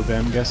absorb it,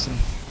 I'm guessing.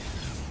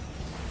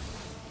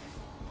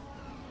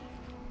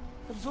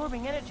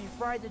 Absorbing energy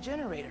fried the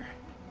generator.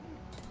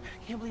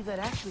 I can't believe that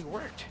actually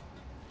worked.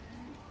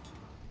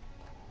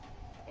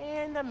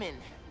 And I'm in.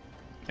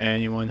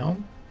 Anyone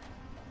home?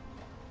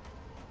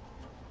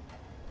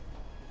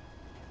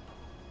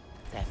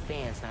 That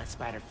fan's not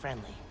spider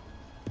friendly.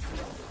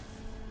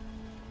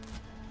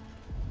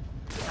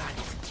 Got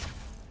it.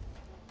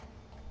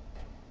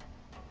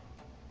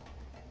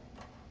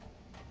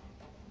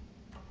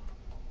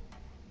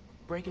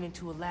 Breaking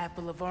into a lab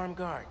full of armed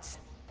guards.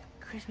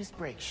 Christmas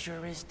break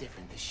sure is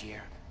different this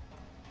year.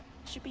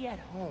 Should be at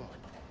home,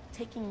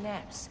 taking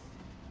naps,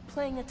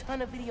 playing a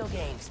ton of video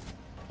games,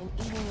 and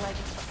eating like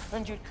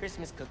 100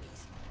 Christmas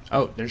cookies.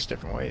 Oh, there's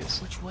different ways.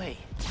 Which way?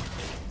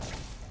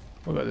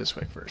 We'll go this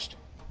way first.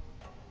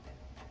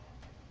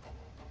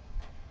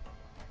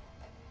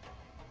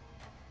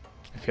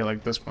 I feel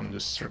like this one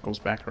just circles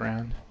back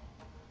around.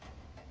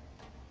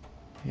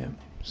 Yep,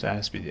 so that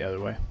has to be the other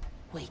way.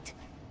 Wait,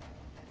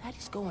 that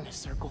is going a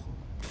circle.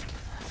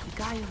 The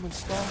guy who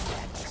installed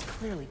that is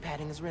clearly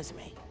padding his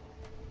resume.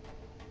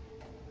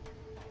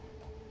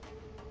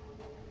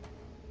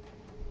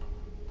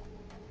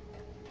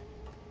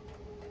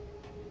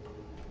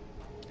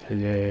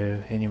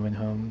 Hello, anyone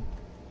home?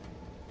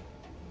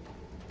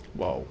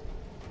 Whoa.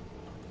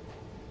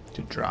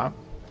 To drop?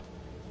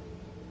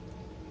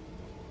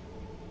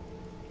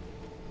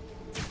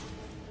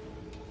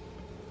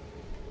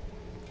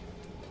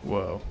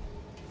 Whoa.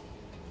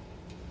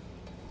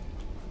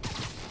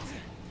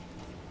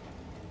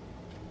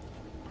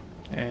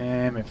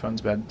 And my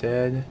phone's about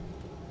dead.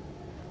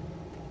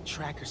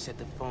 Tracker said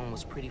the phone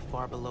was pretty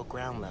far below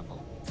ground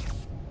level.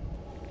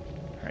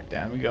 Alright,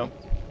 down we go.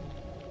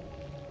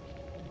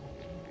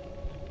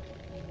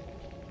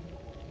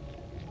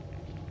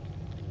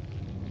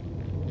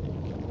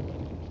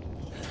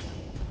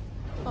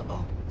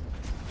 Uh-oh.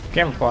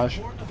 Camouflage.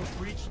 Report of a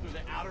breach through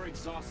the outer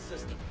exhaust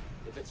system.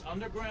 If it's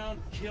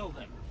underground, kill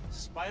them.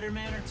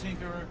 Spider-Man or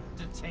Tinkerer,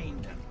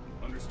 detain them.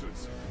 Understood,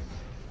 sir.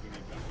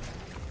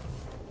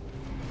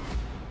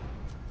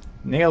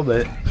 Nailed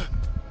it.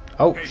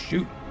 Oh,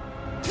 shoot.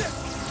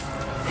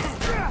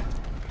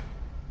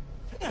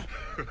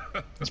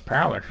 It's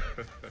Prowler.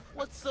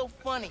 What's so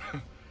funny?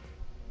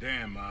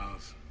 Damn,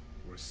 Miles.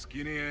 For a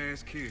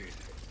skinny-ass kid,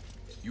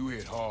 you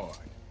hit hard.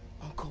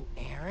 Uncle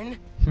Aaron?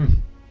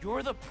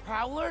 You're the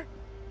Prowler?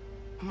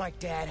 My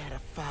dad had a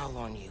foul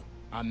on you.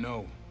 I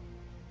know.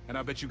 And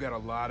I bet you got a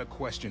lot of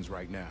questions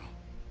right now.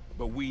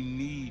 But we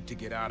need to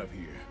get out of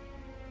here.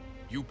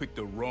 You picked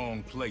the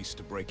wrong place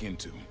to break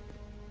into.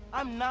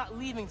 I'm not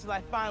leaving till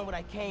I find what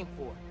I came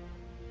for.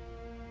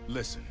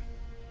 Listen,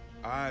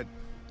 I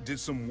did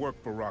some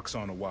work for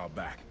Roxxon a while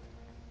back.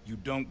 You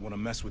don't want to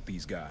mess with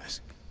these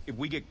guys. If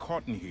we get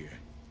caught in here...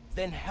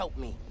 Then help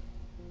me.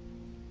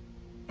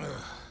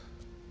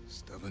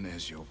 Stubborn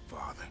as your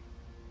father.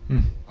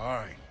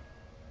 Alright,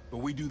 but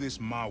we do this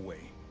my way.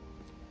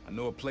 I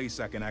know a place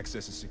I can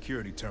access a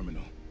security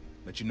terminal.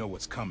 Let you know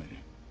what's coming.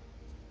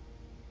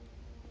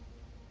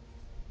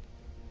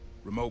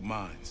 Remote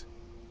mines.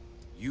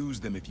 Use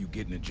them if you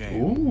get in a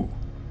jam. Ooh.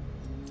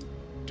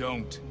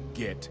 Don't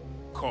get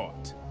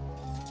caught.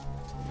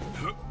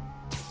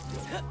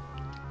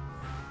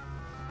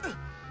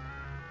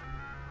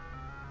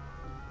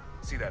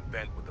 See that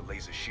vent with the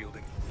laser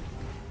shielding?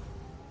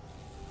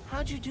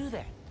 How'd you do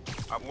that?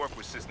 I've worked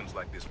with systems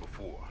like this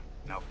before.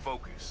 Now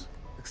focus.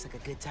 Looks like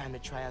a good time to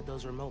try out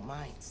those remote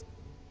mines.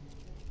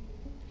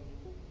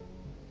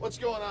 What's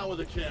going on with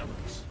the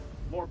cameras?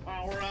 More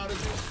power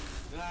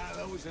outages? Nah,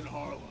 that was in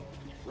Harlem.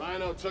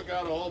 Rhino took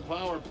out a whole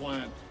power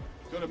plant.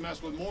 Could have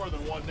messed with more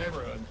than one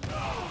neighborhood.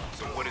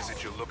 So what is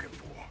it you're looking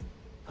for?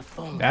 A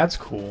phone. That's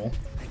cool.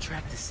 I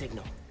tracked the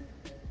signal.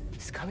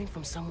 It's coming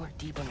from somewhere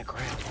deep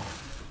underground.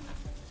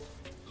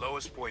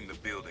 Lowest point in the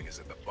building is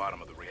at the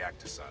bottom of the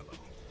reactor silo.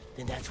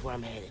 Then that's where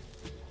I'm headed.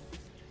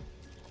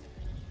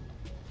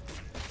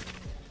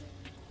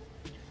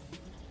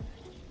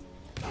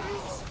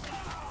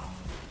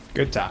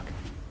 Good talk.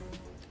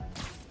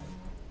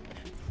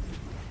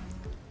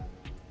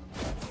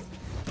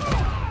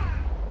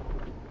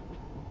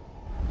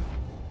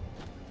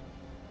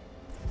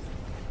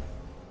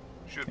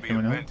 should be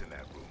Anyone a know? vent in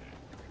that room.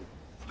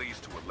 Leads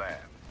to a lab,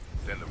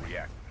 then the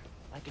reactor.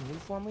 Like a new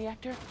form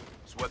reactor?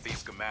 It's what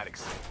these schematics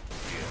say.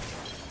 Yeah.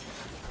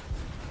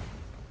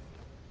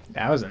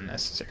 That was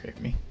unnecessary of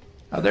me.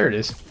 Oh, there it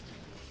is.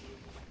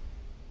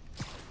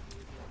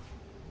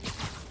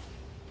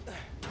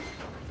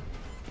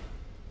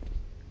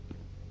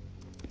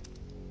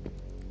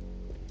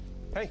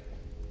 Hey,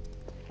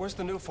 where's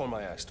the new form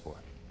I asked for?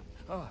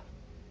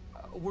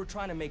 We're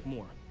trying to make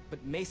more,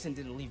 but Mason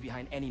didn't leave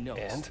behind any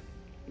notes. And?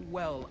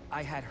 Well,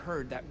 I had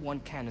heard that one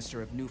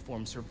canister of new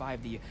form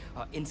survived the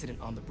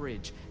incident on the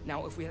bridge.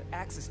 Now, if we had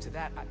access to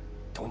that,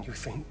 Don't you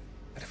think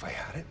that if I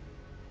had it,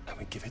 I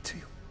would give it to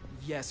you?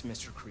 Yes,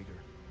 Mr. Krieger.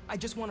 I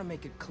just want to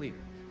make it clear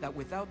that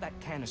without that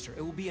canister,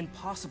 it will be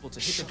impossible to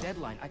hit the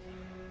deadline.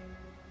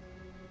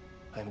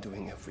 I'm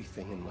doing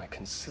everything in my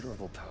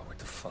considerable power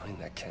to find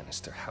that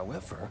canister.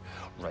 However,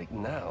 right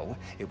now,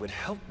 it would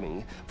help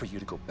me for you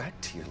to go back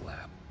to your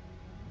lab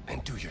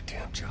and do your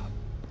damn job.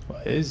 Well,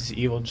 his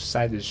evil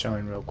side is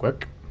showing real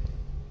quick.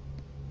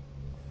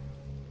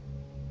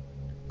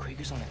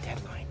 Krieger's on a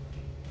deadline.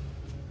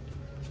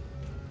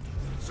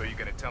 So you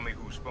gonna tell me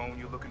whose phone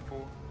you're looking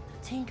for?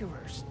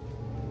 Tinkerers.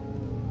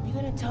 You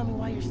gonna tell me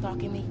why you're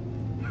stalking me?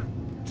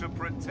 To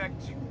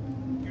protect you.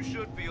 You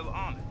should feel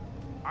honored.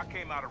 I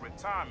came out of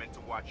retirement to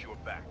watch your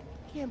back.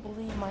 Can't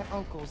believe my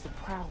uncle's the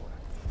Prowler.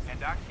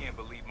 And I can't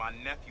believe my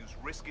nephew's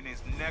risking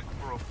his neck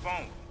for a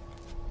phone.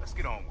 Let's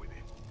get on with it.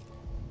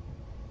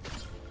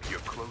 You're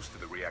close to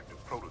the reactor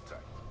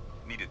prototype.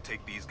 Need to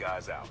take these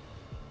guys out.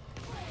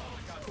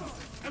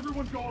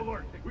 Everyone go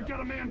alert. We've got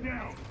a man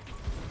down.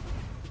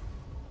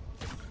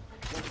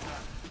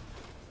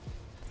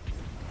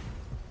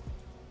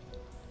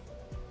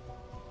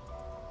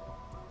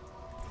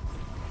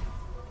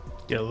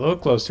 Get a little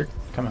closer.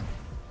 Come on.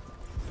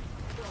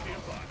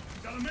 Stand by.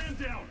 Got a man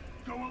down.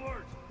 Go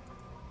alert.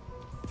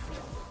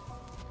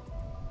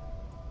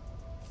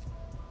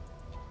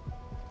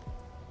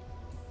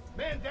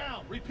 Man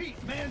down.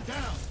 Repeat. Man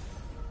down.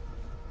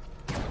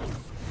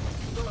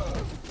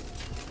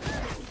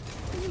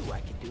 Knew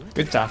I could do it.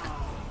 Good talk.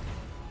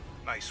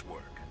 Nice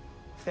work.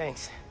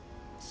 Thanks.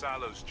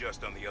 Silo's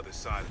just on the other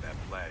side of that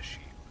flash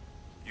sheet.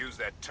 Use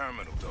that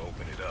terminal to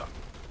open it up.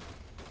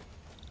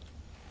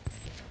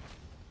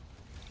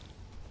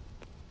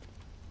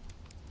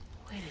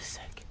 Wait a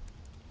sec.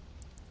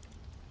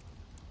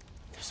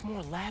 There's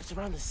more labs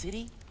around the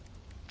city?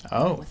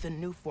 Oh. With a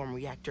new form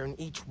reactor in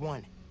each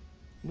one.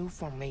 New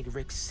form made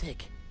Rick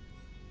sick.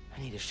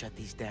 I need to shut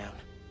these down.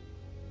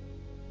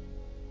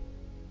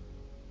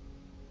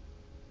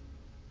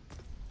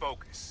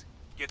 Focus.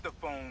 Get the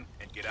phone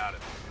and get out of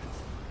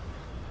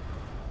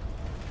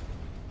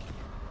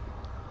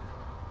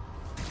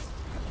there.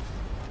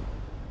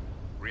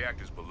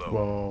 Reactors below.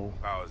 Whoa.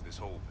 Powers this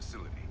whole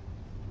facility.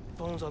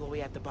 Phone's all the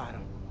way at the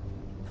bottom.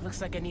 It looks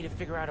like I need to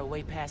figure out a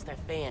way past that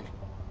fan.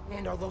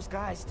 And all those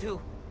guys, too.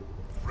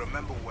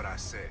 Remember what I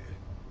said.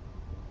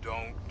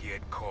 Don't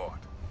get caught.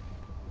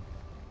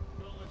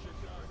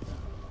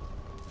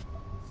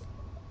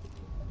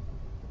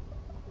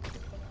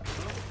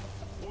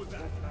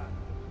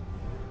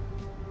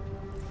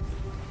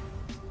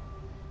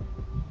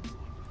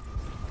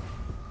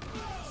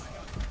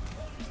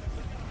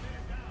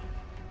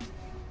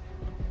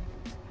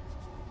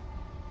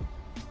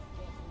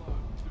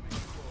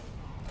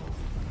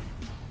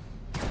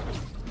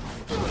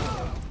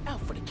 Out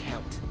for the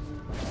count.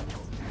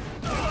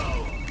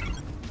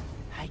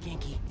 Hi,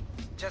 Genki.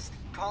 Just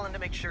calling to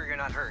make sure you're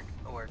not hurt,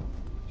 or,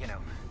 you know,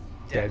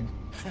 Dead.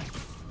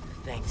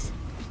 Thanks.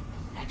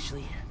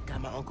 Actually, got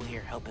my uncle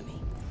here helping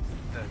me.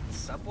 The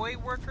subway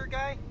worker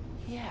guy?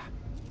 Yeah.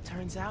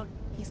 Turns out,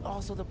 he's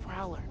also the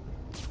Prowler.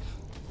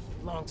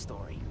 Long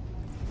story.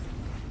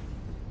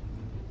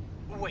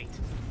 Wait,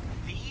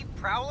 the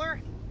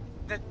Prowler?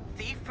 The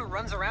thief who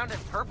runs around in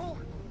purple?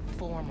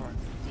 Former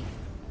thief.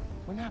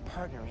 We're not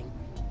partnering.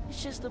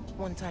 It's just a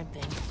one-time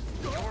thing.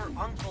 Your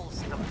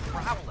uncle's the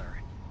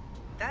Prowler.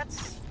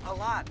 That's a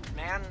lot,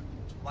 man.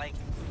 Like,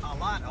 a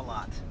lot.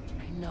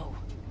 I know.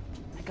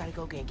 I gotta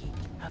go, Genki.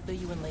 I'll fill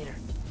you in later.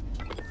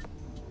 I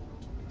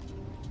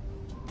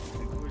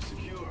think we're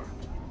secure.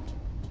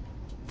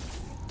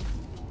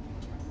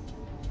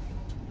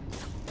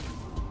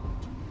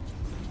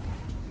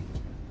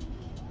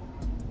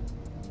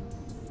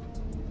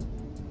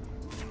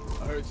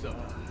 I heard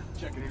something.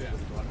 Checking it out.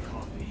 Brought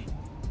coffee.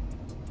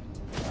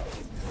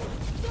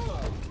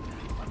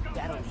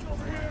 That'll be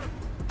over here.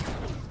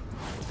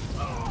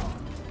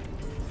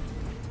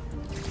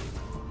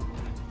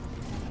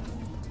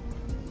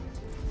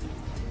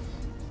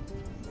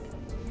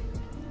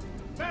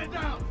 Man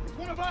down. It's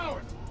one of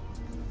ours.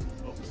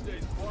 Hope he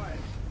stays quiet.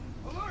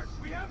 Alert.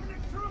 We have an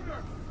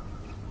intruder.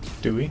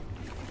 Do we?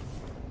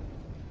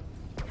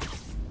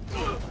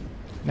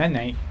 Night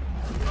night.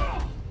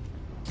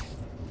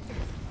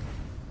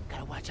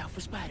 Gotta watch out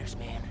for spiders,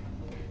 man.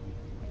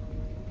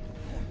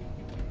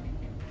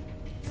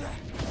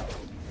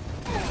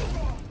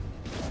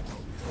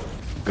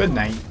 Good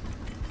night.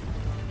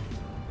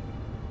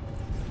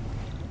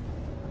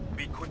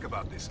 Be quick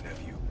about this,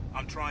 nephew.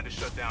 I'm trying to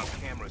shut down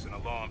cameras and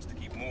alarms to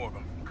keep more of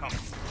them from coming.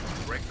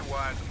 Break the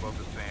wires above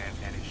the fan,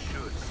 and it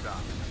should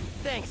stop.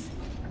 Thanks.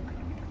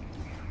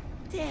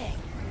 Dang.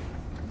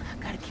 I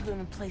gotta keep them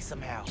in place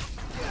somehow.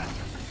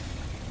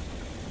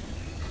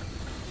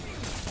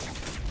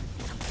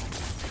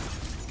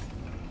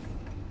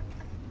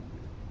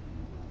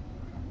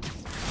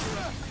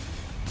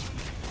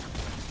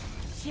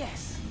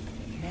 Yes.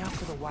 Now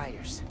for the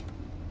wires.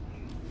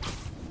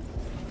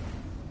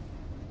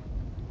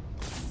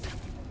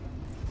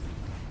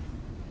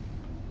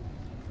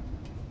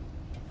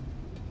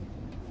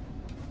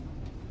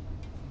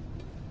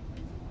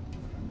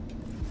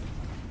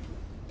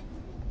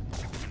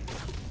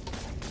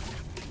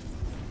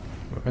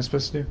 What am I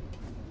supposed to do?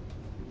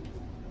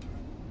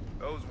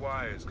 Those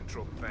wires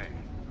control the fan.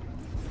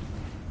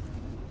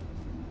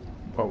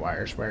 What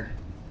wires? Where?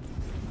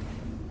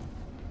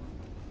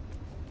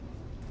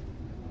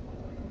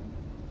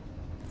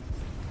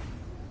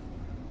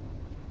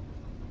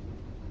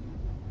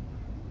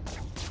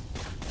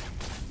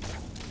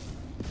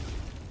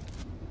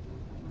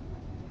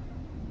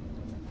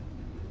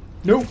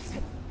 Nope.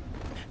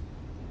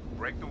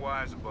 Break the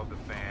wires above the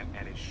fan,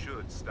 and it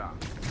should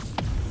stop.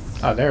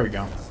 Oh, there we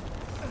go.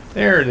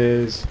 There it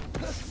is.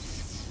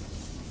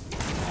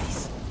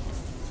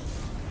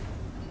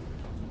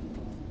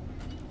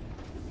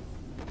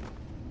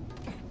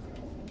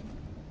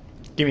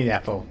 Give me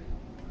that phone.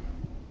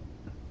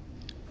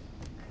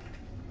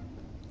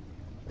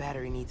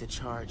 Battery needs a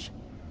charge.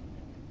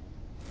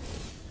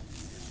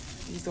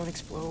 Please don't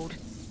explode.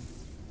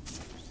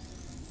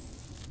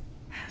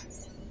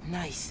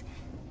 Nice.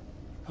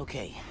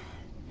 Okay.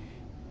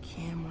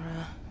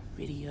 Camera,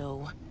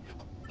 video.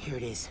 Here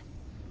it is.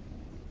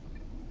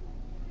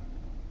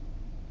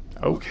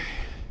 Okay.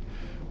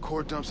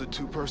 Core dump's a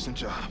two-person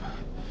job.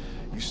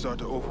 You start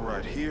to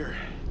override here,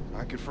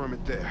 I confirm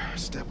it there.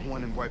 Step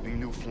 1 in wiping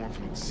new form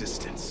from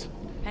existence.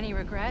 Any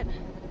regret?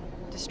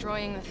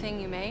 Destroying the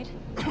thing you made?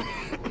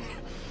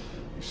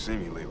 You've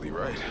seen me lately,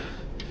 right?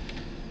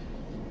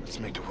 Let's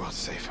make the world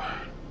safer.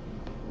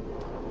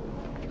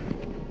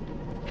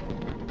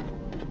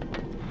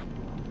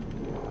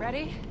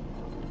 Ready?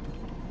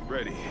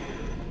 Ready.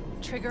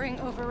 Triggering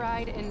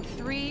override in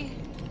 3,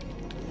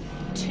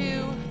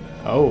 2...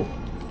 Oh,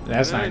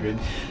 that's not good.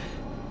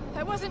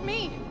 That wasn't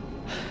me!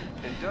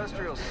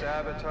 Industrial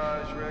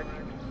sabotage, Rick?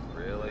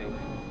 Really?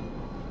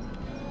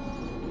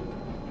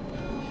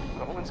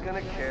 No one's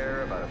gonna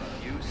care about a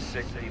few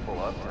sick people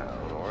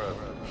uptown or a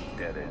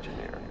dead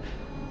engineer.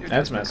 You're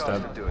That's just messed the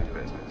cost up. of doing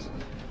business.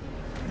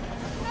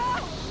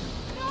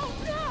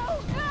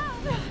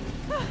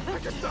 I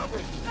can stop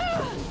it!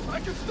 I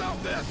can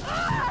stop this!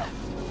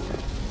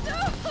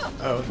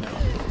 Oh no.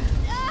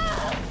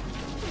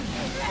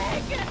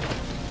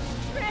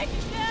 Rick,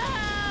 no!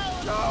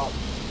 No!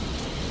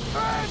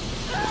 Hey!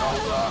 No,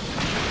 look!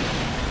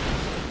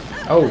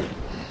 Oh.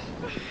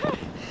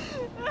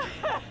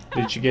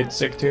 Did you get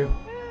sick too?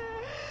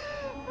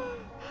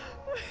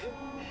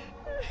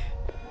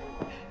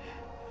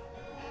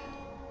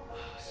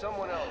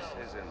 Someone else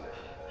is in there.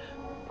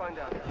 Find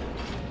out.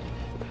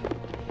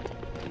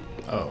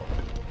 Oh.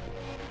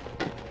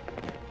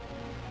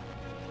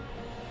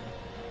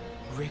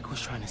 Rick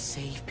was trying to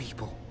save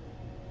people.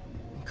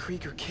 And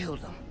Krieger killed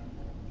him.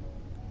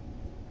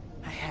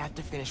 I have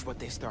to finish what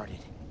they started.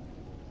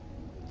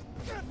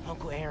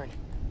 Uncle Aaron,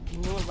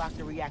 can you unlock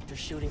the reactor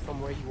shooting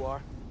from where you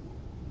are?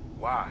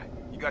 Why?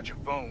 You got your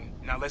phone.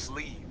 Now let's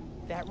leave.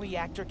 That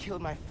reactor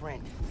killed my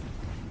friend.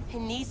 It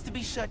needs to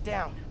be shut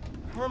down.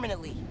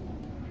 Permanently.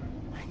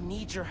 I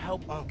need your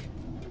help, Unc.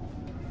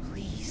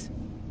 Please.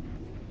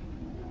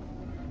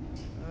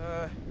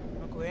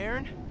 Uncle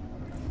Aaron?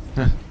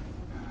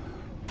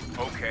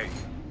 Okay.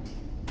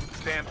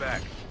 Stand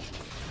back.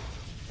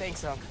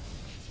 Thanks, Unc.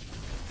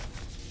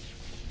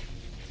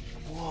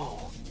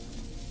 Whoa.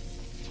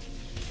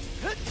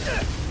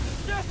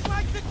 Just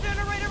like the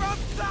generator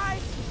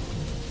outside!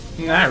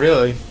 Not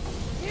really.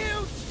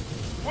 Huge!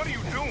 What are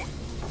you doing?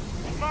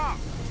 Mom,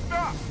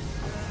 stop!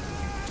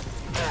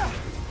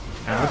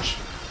 Ouch.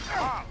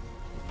 Mom!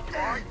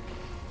 Alright?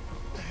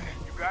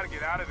 You gotta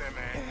get out of there,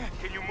 man.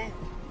 Can you move?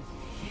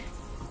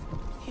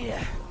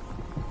 Yeah.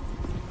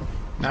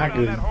 Not Down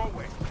good. that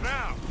hallway.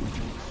 Now!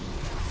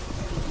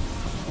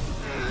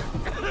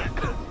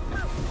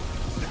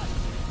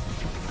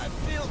 I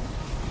feel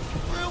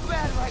real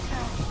bad right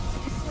now.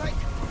 It's like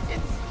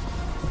it's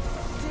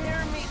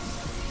tearing me.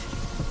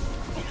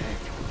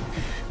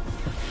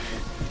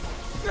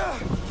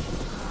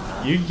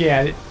 You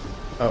get it.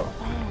 Oh.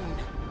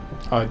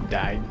 Oh, it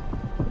died.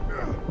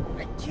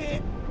 I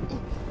can't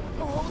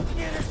hold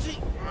the energy.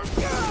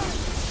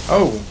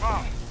 Oh.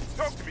 Mom,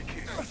 talk to me,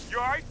 kid. You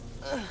alright?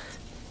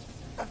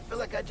 I feel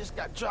like I just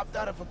got dropped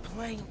out of a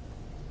plane.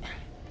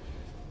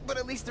 But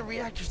at least the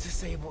reactor's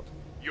disabled.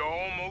 You're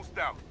almost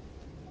out.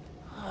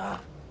 I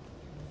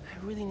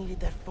really needed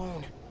that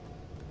phone.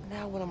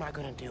 Now what am I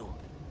gonna do?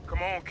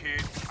 Come on,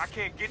 kid. I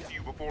can't get to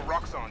you before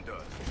Roxxon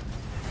does.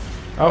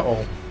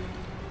 Uh-oh.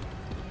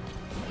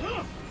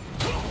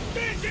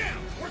 Stand down!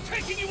 We're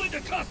taking you into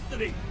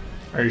custody!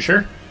 Are you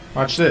sure?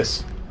 Watch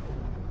this.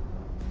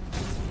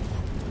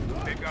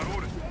 They've got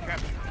orders to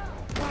capture you.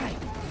 Why?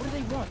 What do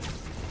they want?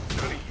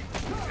 None of you.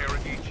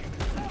 Interrogate you.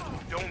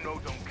 Don't know,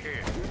 don't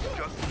care.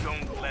 Just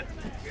don't let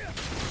them.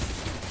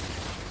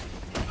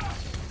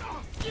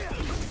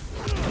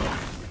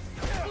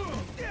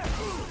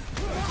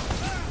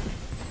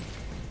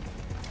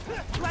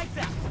 Like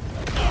that.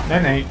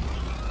 That ain't.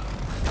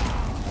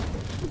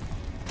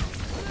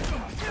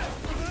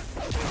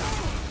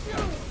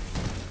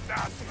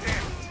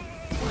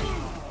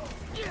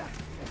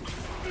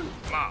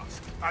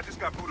 Miles, I just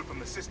got booted from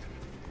the system.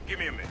 Give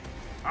me a minute.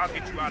 I'll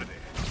get you out of there.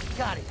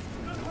 Got it.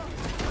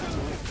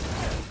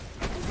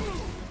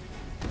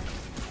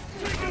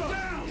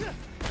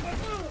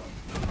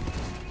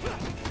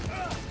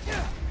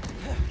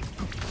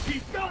 He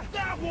felt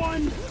that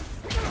one!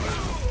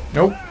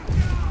 Nope.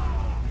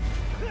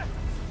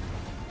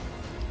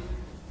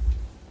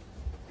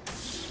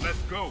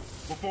 Let's go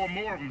before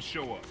more of them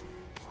show up.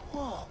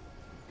 Whoa.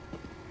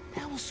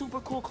 That was super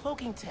cool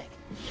cloaking tech.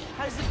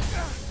 How does it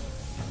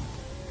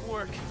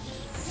work?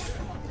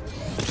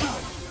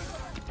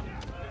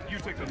 You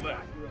take the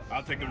left.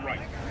 I'll take the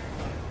right.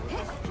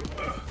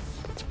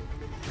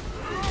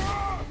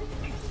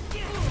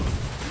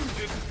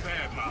 This is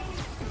bad, Miles.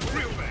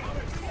 Real bad.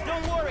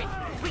 Don't worry.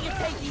 We can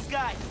take these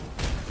guys.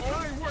 Oh,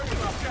 I ain't worried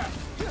about that.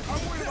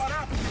 I'm worried about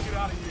after we get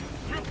out of here.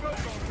 We're both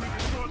gonna bring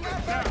this short Not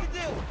down. bad to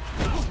do.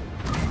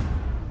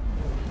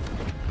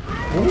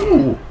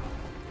 Ooh.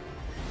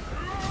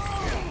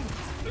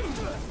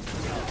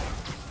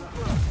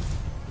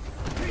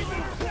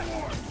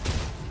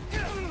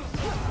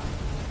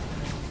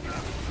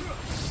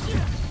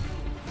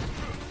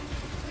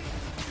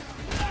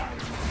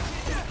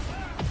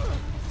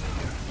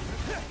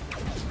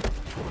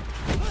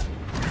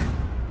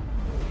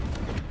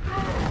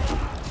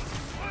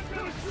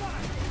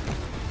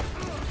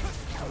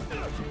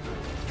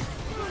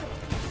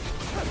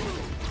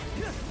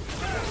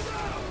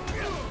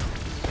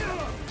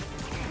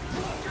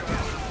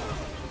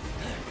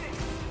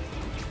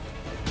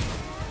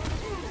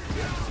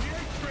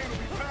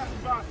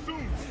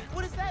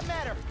 What does that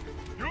matter?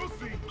 You'll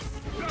see.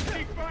 Just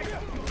keep fighting.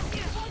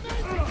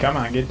 Come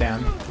on, get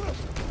down.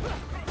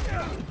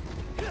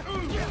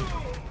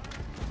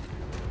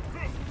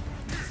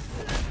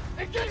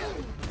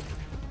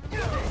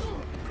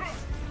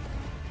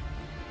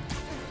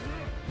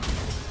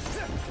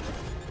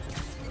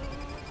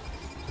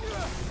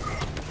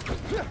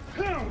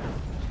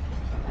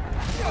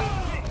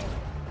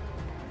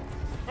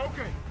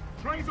 Okay,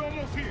 train's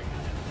almost here.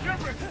 Get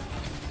ready.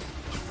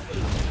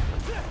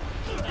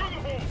 Through the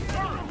hole.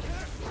 Hurry.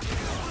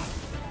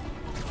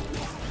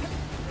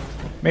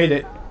 Made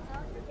it.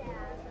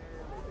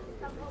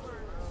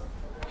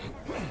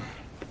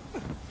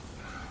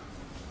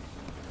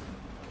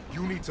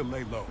 You need to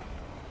lay low.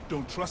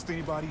 Don't trust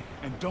anybody,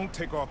 and don't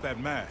take off that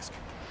mask.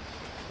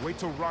 Wait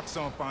till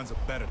Roxxon finds a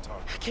better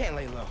target. I can't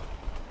lay low.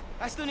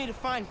 I still need to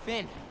find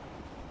Finn.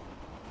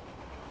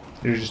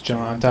 You're just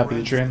chilling on top of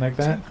the train like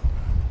that?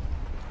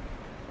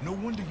 No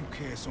wonder you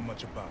care so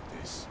much about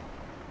this.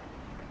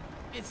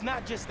 It's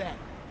not just that.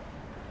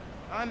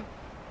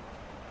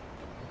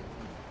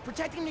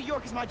 Protecting New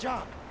York is my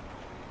job.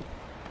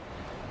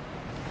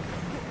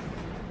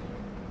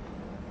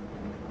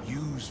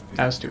 Use Finn.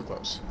 That was too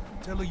close.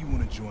 Tell her you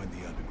want to join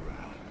the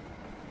underground.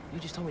 You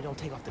just told me don't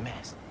take off the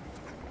mask.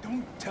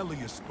 Don't tell her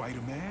you're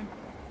Spider-Man.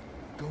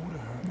 Go to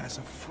her as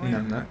a friend.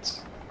 No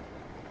nuts.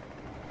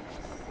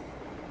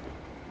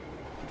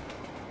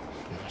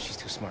 No, she's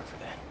too smart for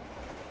that.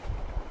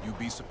 You'd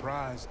be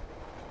surprised.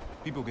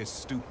 People get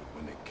stupid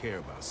when they care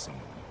about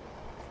someone.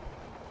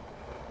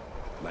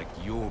 Like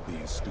you're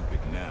being stupid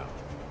now.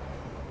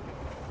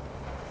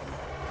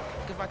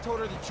 If I told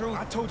her the truth...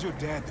 I told your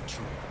dad the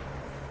truth.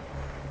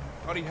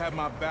 Thought he'd have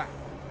my back.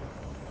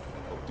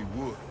 Hoped he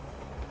would.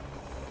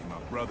 Be my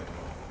brother.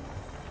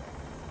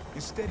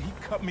 Instead, he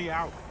cut me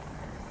out.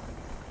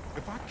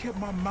 If I kept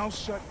my mouth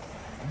shut,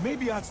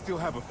 maybe I'd still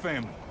have a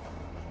family.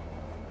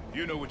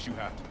 You know what you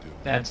have to do.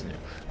 That's new.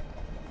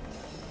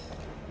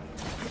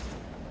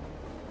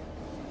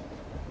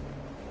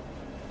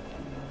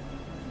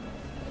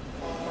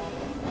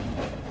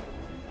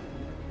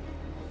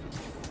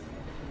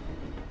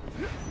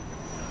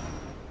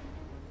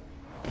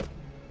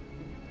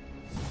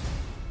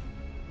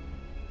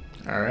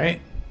 All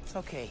right.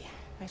 Okay,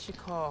 I should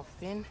call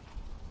Finn.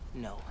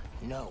 No.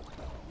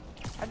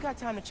 I've got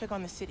time to check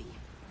on the city.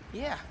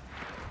 Yeah.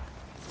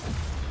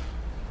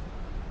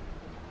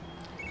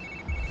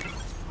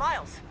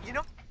 Miles, you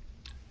know...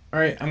 All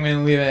right, I'm going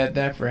to leave it at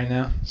that for right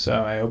now.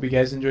 So I hope you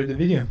guys enjoyed the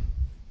video.